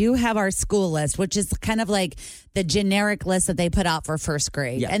 and I do have our school list, which is kind of like the generic list that they put out for first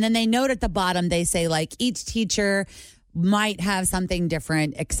grade. Yeah. And then they note at the bottom, they say like each teacher might have something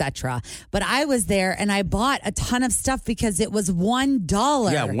different, etc. But I was there and I bought a ton of stuff because it was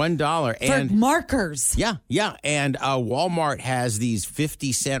 $1. Yeah, $1. For And markers. Yeah. And Walmart has these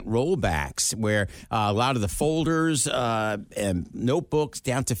 50-cent rollbacks where a lot of the folders and notebooks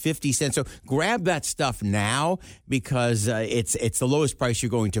down to 50 cents. So grab that stuff now because it's the lowest price you're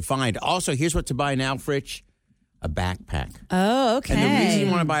going to find. Also, here's what to buy now, Fritch. a backpack. Oh, okay. And the reason you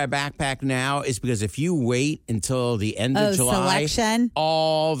want to buy a backpack now is because if you wait until the end of July, selection?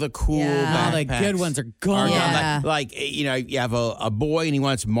 all the cool backpacks, all the good ones are gone. Yeah. Like, you know, you have a boy and he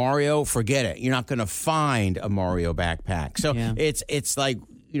wants Mario, forget it. You're not going to find a Mario backpack. So it's like,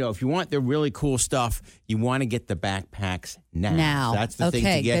 you know, if you want the really cool stuff, you want to get the backpacks now. That's the thing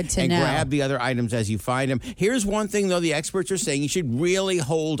to get. Good to and know. grab the other items as you find them. Here's one thing, though, the experts are saying you should really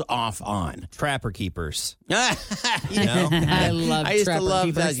hold off on. Trapper keepers. You know? I love I used Trapper to love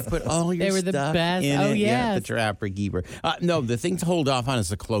Keepers. that. You put all your They were the stuff best. in Oh, it. Yeah, yes. the Trapper Keeper. No, the thing to hold off on is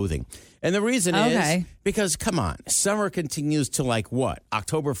the clothing. And the reason is because, come on, summer continues to like what?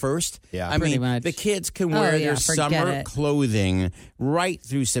 October 1st? Yeah. I Pretty mean, much. the kids can wear their forget summer it. clothing right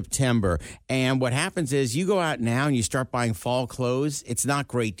through September. And what happens is you go out now and you start buying fall clothes. It's not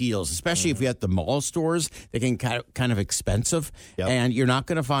great deals, especially if you're at the mall stores. They can kind of expensive. Yep. And you're not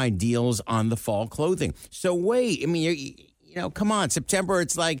going to find deals on the fall clothing. So wait, I mean, you know, come on. September,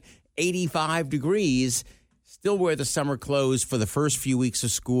 it's like 85 degrees. Still wear the summer clothes for the first few weeks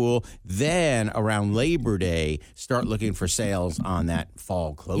of school. Then around Labor Day, start looking for sales on that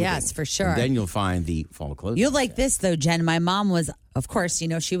fall clothing. Yes, for sure. And then you'll find the fall clothing. You'll like this though, Jen. My mom was, of course, you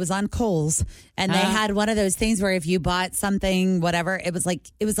know, she was on Kohl's, and they had one of those things where if you bought something, whatever, it was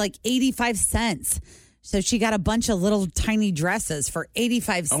like 85 cents. So she got a bunch of little tiny dresses for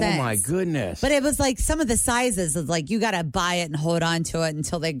 85 cents. Oh my goodness. But it was like some of the sizes is like you got to buy it and hold on to it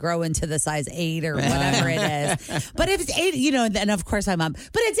until they grow into the size 8 or whatever it is. But if it's 8, you know, then of course my mom,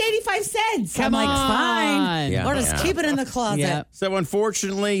 but it's 85 cents. Come I'm like, on. fine. Yeah. Or just keep it in the closet. Yep. So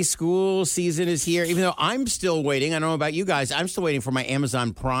unfortunately, school season is here. Even though I'm still waiting, I don't know about you guys, I'm still waiting for my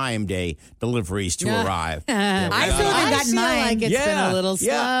Amazon Prime Day deliveries to arrive. I still haven't gotten feel mine. like it's been a little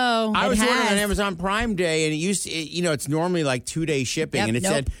slow. I was It ordering on has. Amazon Prime Day, and you know, it's normally like 2-day shipping, Yep, and it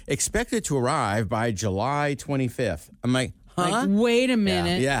nope. said expected to arrive by July 25th. I'm like, huh? Like, wait a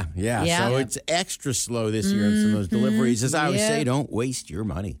minute. Yeah. Yeah. So it's extra slow this year in some of those deliveries. As I always say, don't waste your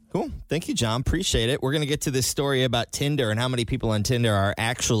money. Cool. Thank you, John. Appreciate it. We're going to get to this story about Tinder and how many people on Tinder are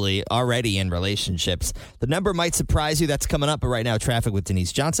actually already in relationships. The number might surprise you. That's coming up. But right now, traffic with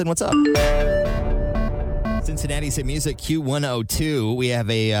Denise Johnson. What's up? Cincinnati's Hit Music Q102. We have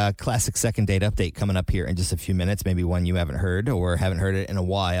a classic second date update coming up here in just a few minutes, maybe one you haven't heard or haven't heard it in a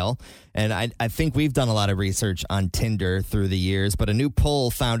while. And I think we've done a lot of research on Tinder through the years, but a new poll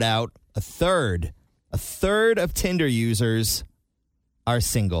found out a third of Tinder users are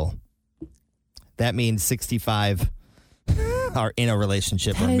single. That means 65 are in a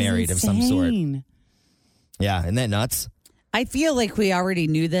relationship or married of some sort. Yeah, isn't that nuts? I feel like we already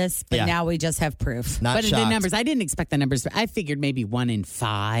knew this, but Yeah. now we just have proof. Not But shocked. the numbers, I didn't expect the numbers. I figured maybe 1 in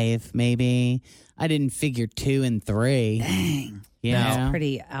 5, maybe. I didn't figure 2 and 3. Dang. Yeah. That's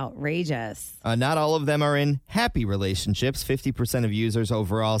pretty outrageous. Not all of them are in happy relationships. 50% of users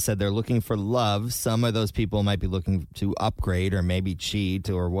overall said they're looking for love. Some of those people might be looking to upgrade or maybe cheat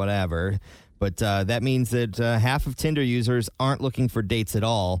or whatever. But that means that half of Tinder users aren't looking for dates at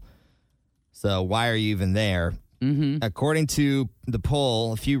all. So why are you even there? Mm-hmm. According to the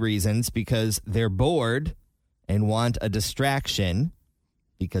poll, a few reasons: because they're bored and want a distraction,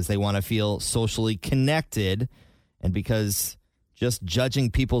 because they want to feel socially connected, and because just judging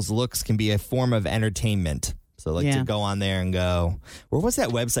people's looks can be a form of entertainment. So like to go on there and go, where was that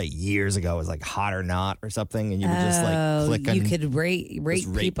website years ago? It was like Hot or Not or something, and you would just like click on, you could rate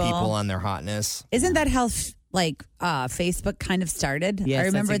people on their hotness. Isn't that how Facebook kind of started? Yes, I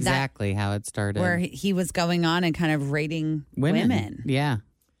remember that's exactly how it started. where he was going on and kind of rating women. Yeah.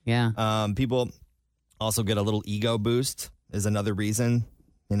 Yeah. People also get a little ego boost is another reason.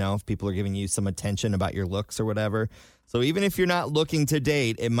 You know, if people are giving you some attention about your looks or whatever. So even if you're not looking to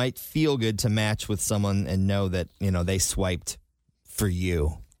date, it might feel good to match with someone and know that, you know, they swiped for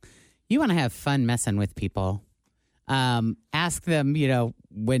you. You want to have fun messing with people. Ask them, you know,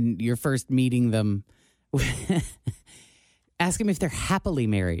 when you're first meeting them, ask them if they're happily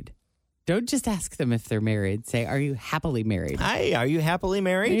married. Don't just ask them if they're married. Say, are you happily married? Hi, are you happily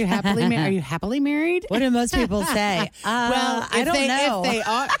married? Are you happily married? Are you happily married? What do most people say? Well, I don't know. If they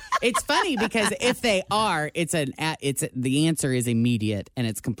are, it's funny because if they are, the answer is immediate and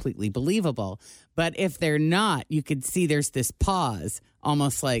it's completely believable. But if they're not, you could see there's this pause,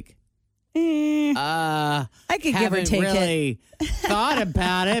 almost like, I could give or haven't take really thought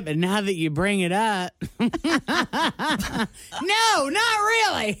about it, but now that you bring it up, no, not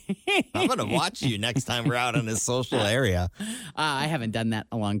really. I'm going to watch you next time we're out in this social area. I haven't done that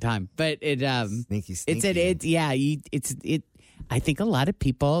in a long time, but Sneaky. I think a lot of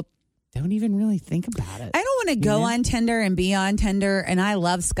people don't even really think about it. I don't want to go on Tinder and be on Tinder, and I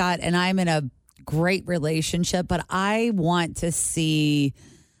love Scott, and I'm in a great relationship, but I want to see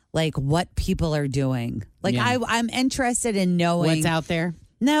like what people are doing. Like I'm interested in knowing what's out there.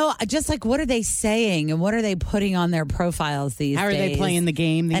 No, just like what are they saying and what are they putting on their profiles these days? How are they playing the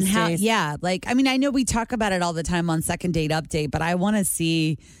game these days? Yeah, like I mean, I know we talk about it all the time on Second Date Update, but I want to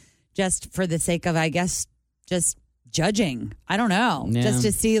see just for the sake of, I guess, just judging. I don't know, just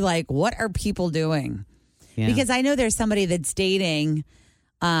to see like what are people doing? Yeah. Because I know there's somebody that's dating.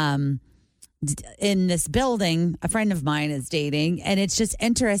 In this building, a friend of mine is dating, and it's just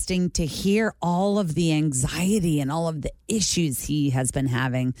interesting to hear all of the anxiety and all of the issues he has been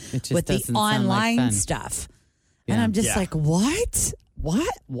having with the online stuff. Yeah. And I'm just like, what?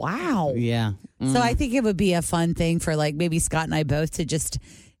 Wow. Yeah. So I think it would be a fun thing for like maybe Scott and I both to just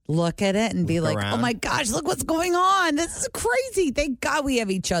look at it and be like, oh my gosh, look what's going on. This is crazy. Thank God we have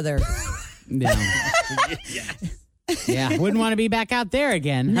each other. Yeah, wouldn't want to be back out there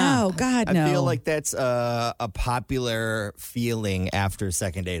again. No, God, no. I feel like that's a popular feeling after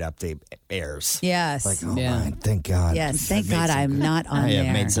Second Date Update airs. Yes. Like, oh my, thank God. Yes, thank God I'm not on there. I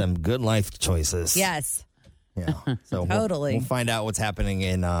have made some good life choices. Yes. Yeah. So totally. We'll find out what's happening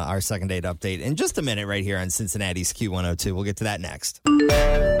in our Second Date Update in just a minute right here on Cincinnati's Q102. We'll get to that next.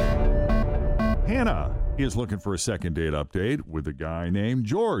 Hannah is looking for a Second Date Update with a guy named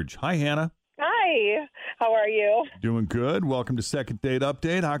George. Hi, Hannah. Hi, how are you? Doing good. Welcome to Second Date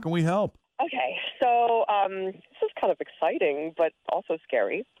Update. How can we help? Okay, so this is kind of exciting, but also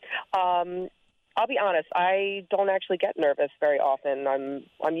scary. I'll be honest, I don't actually get nervous very often.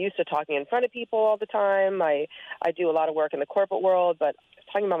 I'm used to talking in front of people all the time. I do a lot of work in the corporate world, but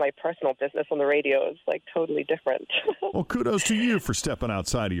talking about my personal business on the radio is like totally different. Well, kudos to you for stepping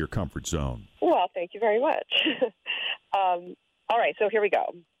outside of your comfort zone. Well, thank you very much. All right, so here we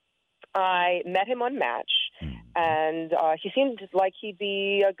go. I met him on Match, and he seemed like he'd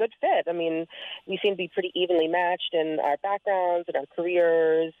be a good fit. I mean, we seem to be pretty evenly matched in our backgrounds and our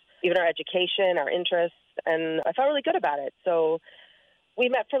careers, even our education, our interests, and I felt really good about it. So we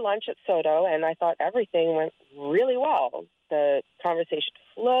met for lunch at Soto, and I thought everything went really well. The conversation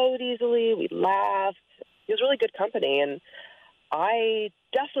flowed easily. We laughed. He was really good company, and I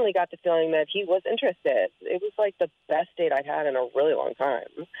definitely got the feeling that he was interested. It was like the best date I'd had in a really long time.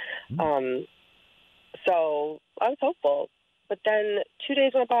 So I was hopeful. But then 2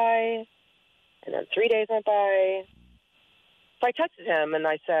 days went by, and then 3 days went by. So I texted him, and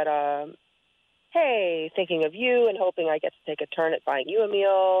I said, hey, thinking of you and hoping I get to take a turn at buying you a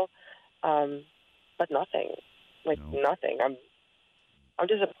meal. But nothing. Nothing. I'm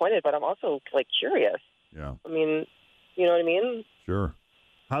disappointed, but I'm also, like, curious. Yeah. I mean, you know what I mean? Sure.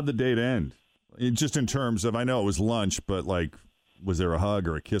 How'd the date end? Just in terms of, I know it was lunch, but like, was there a hug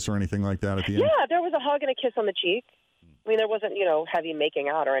or a kiss or anything like that at the end? Yeah, there was a hug and a kiss on the cheek. I mean, there wasn't, heavy making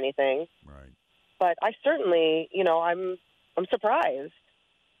out or anything. Right. But I certainly, I'm surprised.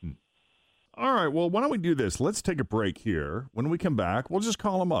 All right. Well, why don't we do this? Let's take a break here. When we come back, we'll just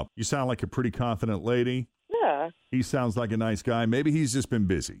call him up. You sound like a pretty confident lady. Yeah. He sounds like a nice guy. Maybe he's just been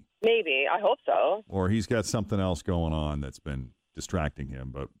busy. Maybe. I hope so. Or he's got something else going on that's been distracting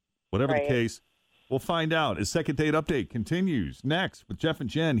him. But whatever the case, we'll find out as Second Date Update continues next with Jeff and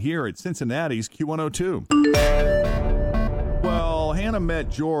Jen here at Cincinnati's Q102. Well, Hannah met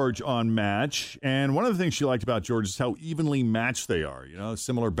George on Match, and one of the things she liked about George is how evenly matched they are.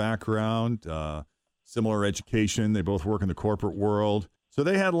 Similar background, similar education. They both work in the corporate world. So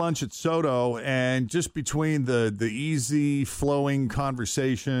they had lunch at Soto, and just between the easy flowing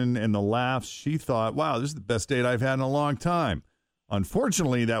conversation and the laughs, she thought, wow, this is the best date I've had in a long time.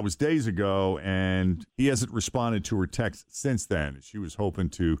 Unfortunately, that was days ago, and he hasn't responded to her text since then. She was hoping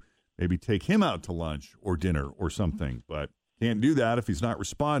to maybe take him out to lunch or dinner or something, but can't do that if he's not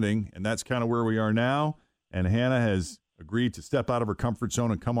responding, and that's kind of where we are now. And Hannah has agreed to step out of her comfort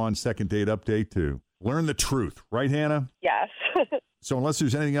zone and come on Second Date Update to learn the truth. Right, Hannah? Yes. So unless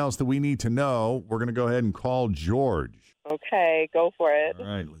there's anything else that we need to know, we're going to go ahead and call George. Okay, go for it. All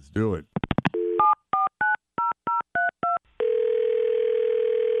right, let's do it.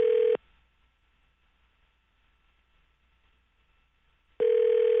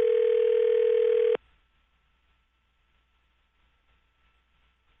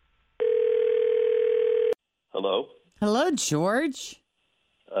 Hello? Hello, George.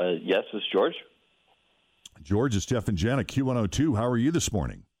 Yes, this is George. George, it's Jeff and Jen at Q102. How are you this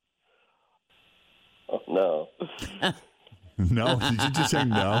morning? Oh, no. No? Did you just say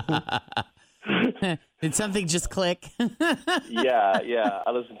no? Did something just click? Yeah.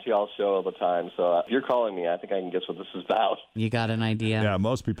 I listen to y'all's show all the time. So if you're calling me, I think I can guess what this is about. You got an idea? Yeah,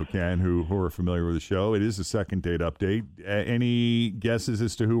 most people can who are familiar with the show. It is a Second Date Update. Any guesses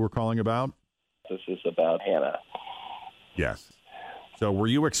as to who we're calling about? this is about Hannah. Yes. So were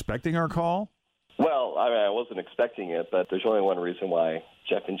you expecting our call? Well, I mean, I wasn't expecting it, but there's only one reason why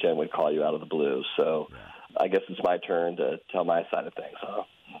Jeff and Jen would call you out of the blue. So I guess it's my turn to tell my side of things, huh?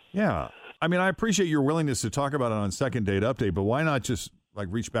 Yeah. I mean, I appreciate your willingness to talk about it on Second Date Update, but why not just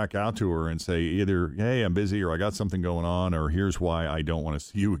reach back out to her and say either, hey, I'm busy, or I got something going on, or here's why I don't want to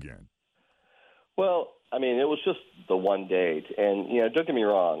see you again? Well, I mean, it was just the one date. And, don't get me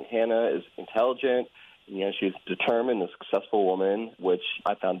wrong, Hannah is intelligent. She's determined, a successful woman, which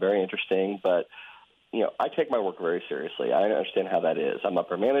I found very interesting. But, I take my work very seriously. I understand how that is. I'm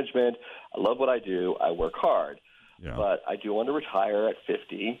upper management. I love what I do. I work hard. Yeah. But I do want to retire at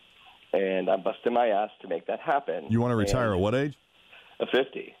 50, and I'm busting my ass to make that happen. You want to retire at what age? At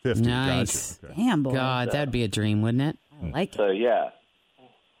 50. 50. Nice. Gotcha. Okay. Damn, boy. God, that'd be a dream, wouldn't it? I like it. So, yeah.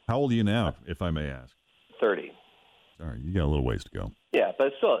 How old are you now, if I may ask? 30. Sorry, you got a little ways to go. Yeah,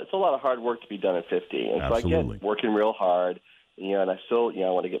 but still, it's a lot of hard work to be done at 50. And Absolutely. so I get working real hard, and I still, I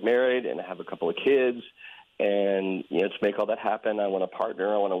want to get married and have a couple of kids. And, to make all that happen, I want a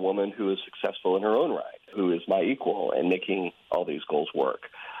partner. I want a woman who is successful in her own right, who is my equal and making all these goals work.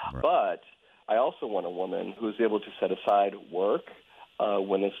 Right. But I also want a woman who is able to set aside work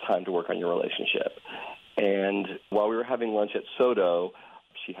when it's time to work on your relationship. And while we were having lunch at Soto,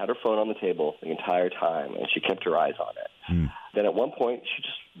 she had her phone on the table the entire time, and she kept her eyes on it. Then at one point, she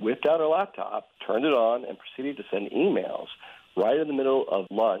just whipped out her laptop, turned it on, and proceeded to send emails right in the middle of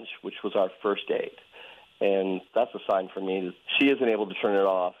lunch, which was our first date. And that's a sign for me that she isn't able to turn it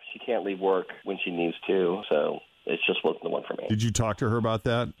off. She can't leave work when she needs to, so it just wasn't the one for me. Did you talk to her about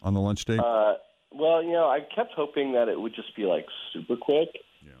that on the lunch date? Well, I kept hoping that it would just be, super quick,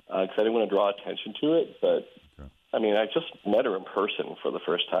 because I didn't want to draw attention to it. But, I mean, I just met her in person for the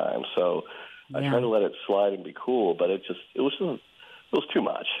first time, so I tried to let it slide and be cool, but it was too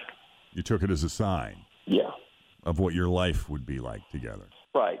much. You took it as a sign? Yeah. Of what your life would be like together.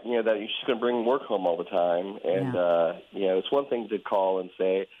 Right. That she's going to bring work home all the time. And, it's one thing to call and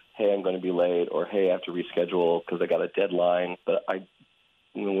say, hey, I'm going to be late, or hey, I have to reschedule because I got a deadline. But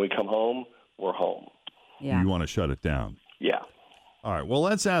when we come home, we're home. Yeah. You want to shut it down. Yeah. All right. Well,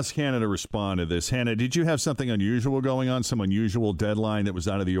 let's ask Hannah to respond to this. Hannah, did you have something unusual going on, some unusual deadline that was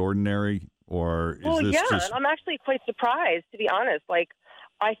out of the ordinary? Or is this just... I'm actually quite surprised, to be honest.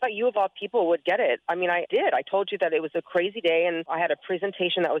 I thought you of all people would get it. I mean, I did. I told you that it was a crazy day, and I had a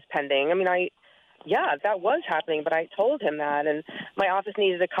presentation that was pending. I mean, that was happening, but I told him that, and my office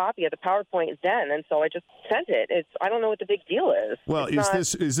needed a copy of the PowerPoint then, and so I just sent it. I don't know what the big deal is. Well,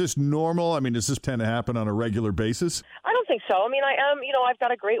 is this normal? I mean, does this tend to happen on a regular basis? I don't think so. I mean, I am, I've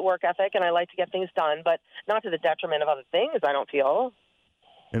got a great work ethic, and I like to get things done, but not to the detriment of other things, I don't feel.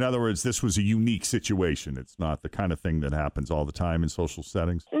 In other words, this was a unique situation. It's not the kind of thing that happens all the time in social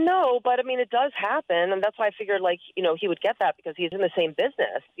settings. No, but I mean, it does happen. And that's why I figured, he would get that because he's in the same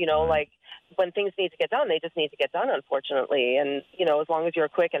business. When things need to get done, they just need to get done, unfortunately. And, as long as you're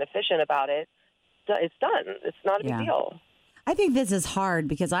quick and efficient about it, it's done. It's not a big deal. I think this is hard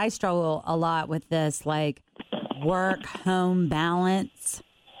because I struggle a lot with this, work-home balance.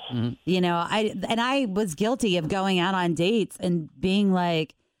 Mm-hmm. I was guilty of going out on dates and being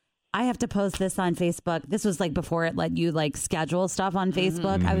like, I have to post this on Facebook. This was before it let you schedule stuff on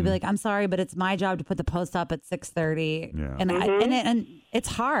Facebook. Mm-hmm. I would be like, I'm sorry, but it's my job to put the post up at 6:30. Yeah. And and it's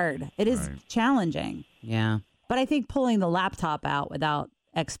hard. It is challenging. Yeah. But I think pulling the laptop out without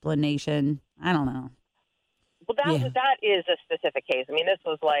explanation, I don't know. Well, that is a specific case. I mean, this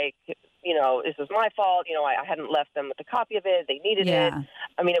was this was my fault. I hadn't left them with a copy of it. They needed it.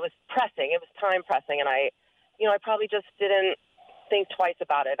 I mean, it was pressing. It was time pressing, and I probably just didn't think twice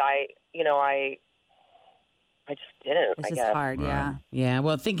about it. I just didn't. It's I just guess. hard, yeah. Yeah,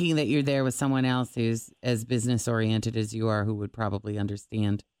 well, thinking that you're there with someone else who's as business oriented as you are, who would probably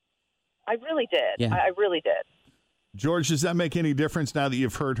understand. I really did. Yeah. I really did. George, does that make any difference now that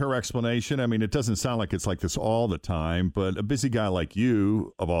you've heard her explanation? I mean, it doesn't sound like it's like this all the time, but a busy guy like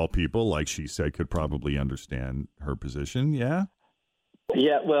you, of all people, like she said, could probably understand her position, yeah?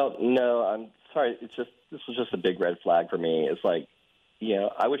 Yeah, well, no, I'm sorry. This was just a big red flag for me. It's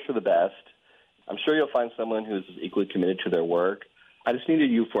I wish for the best. I'm sure you'll find someone who's equally committed to their work. I just needed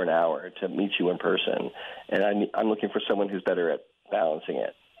you for an hour to meet you in person, and I'm looking for someone who's better at balancing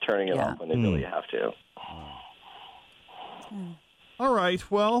it, turning it off when they really have to. All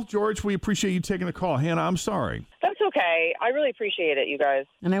right. Well, George, we appreciate you taking the call. Hannah, I'm sorry. That's okay. I really appreciate it, you guys.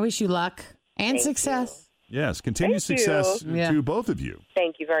 And I wish you luck and success. Yes, continued success to both of you.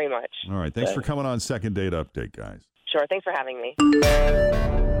 Thank you very much. All right. Thanks for coming on Second Date Update, guys. Sure. Thanks for having me.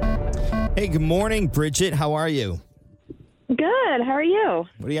 Hey, good morning, Bridget. How are you? Good. Good. How are you?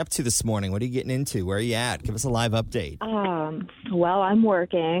 What are you up to this morning? What are you getting into? Where are you at? Give us a live update. Well, I'm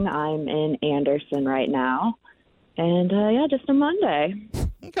working. I'm in Anderson right now. And, just a Monday.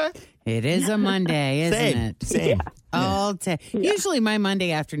 Okay. It is a Monday, isn't it? Same. Yeah. All day. Usually my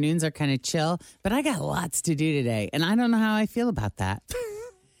Monday afternoons are kind of chill, but I got lots to do today, and I don't know how I feel about that.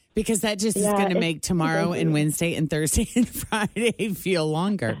 Because that just is going to make tomorrow and Wednesday and Thursday and Friday feel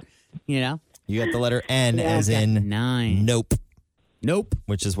longer, you know? You got the letter N as in 9. Nope. Nope.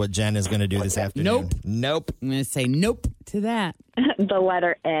 Which is what Jen is going to do this afternoon. Nope. I'm going to say nope to that. The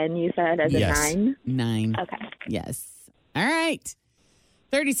letter N, you said, as Yes. a 9? 9. Okay. Yes. All right.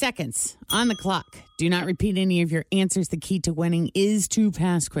 30 seconds on the clock. Do not repeat any of your answers. The key to winning is to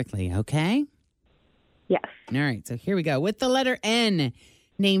pass quickly, okay? Yes. All right. So here we go. With the letter N,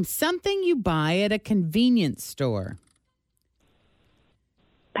 name something you buy at a convenience store.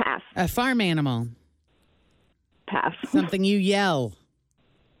 Pass. A farm animal. Pass. Something you yell.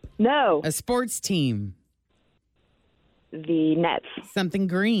 No. A sports team. The Nets. Something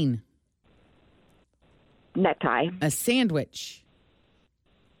green. Necktie. A sandwich.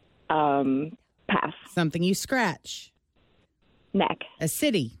 Pass. Something you scratch. Neck. A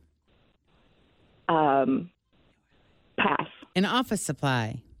city. Pass. An office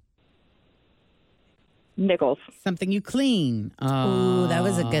supply. Nickels. Something you clean. Ooh, that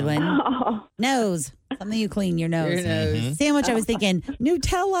was a good one. Oh. Nose. Something you clean your nose. Your nose. Sandwich, I was thinking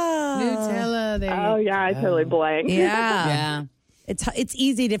Nutella. Nutella. There Oh, yeah, I totally blanked. Yeah. Yeah. It's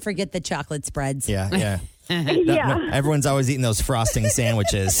easy to forget the chocolate spreads. Yeah. Yeah. Everyone's always eating those frosting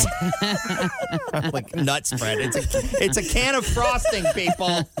sandwiches. Like nut spread. It's a can of frosting,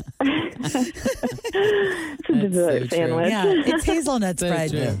 people. It's a dessert so sandwich. Yeah, it's hazelnut So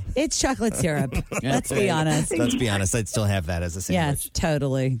spread. true. It's chocolate syrup. Let's be honest. Let's be honest. I'd still have that as a sandwich. Yes,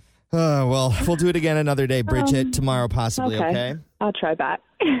 totally. Well, we'll do it again another day, Bridget. Tomorrow, possibly, okay? I'll try back.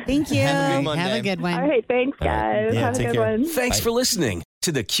 Thank you. Have a good Monday. Have a good one. All right. Thanks, guys. Yeah, Have a take good care. one. Thanks for listening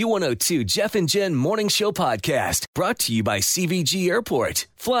to the Q102 Jeff and Jen Morning Show podcast, brought to you by CVG Airport.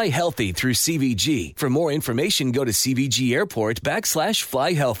 Fly healthy through CVG. For more information, go to CVG Airport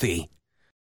 /fly healthy.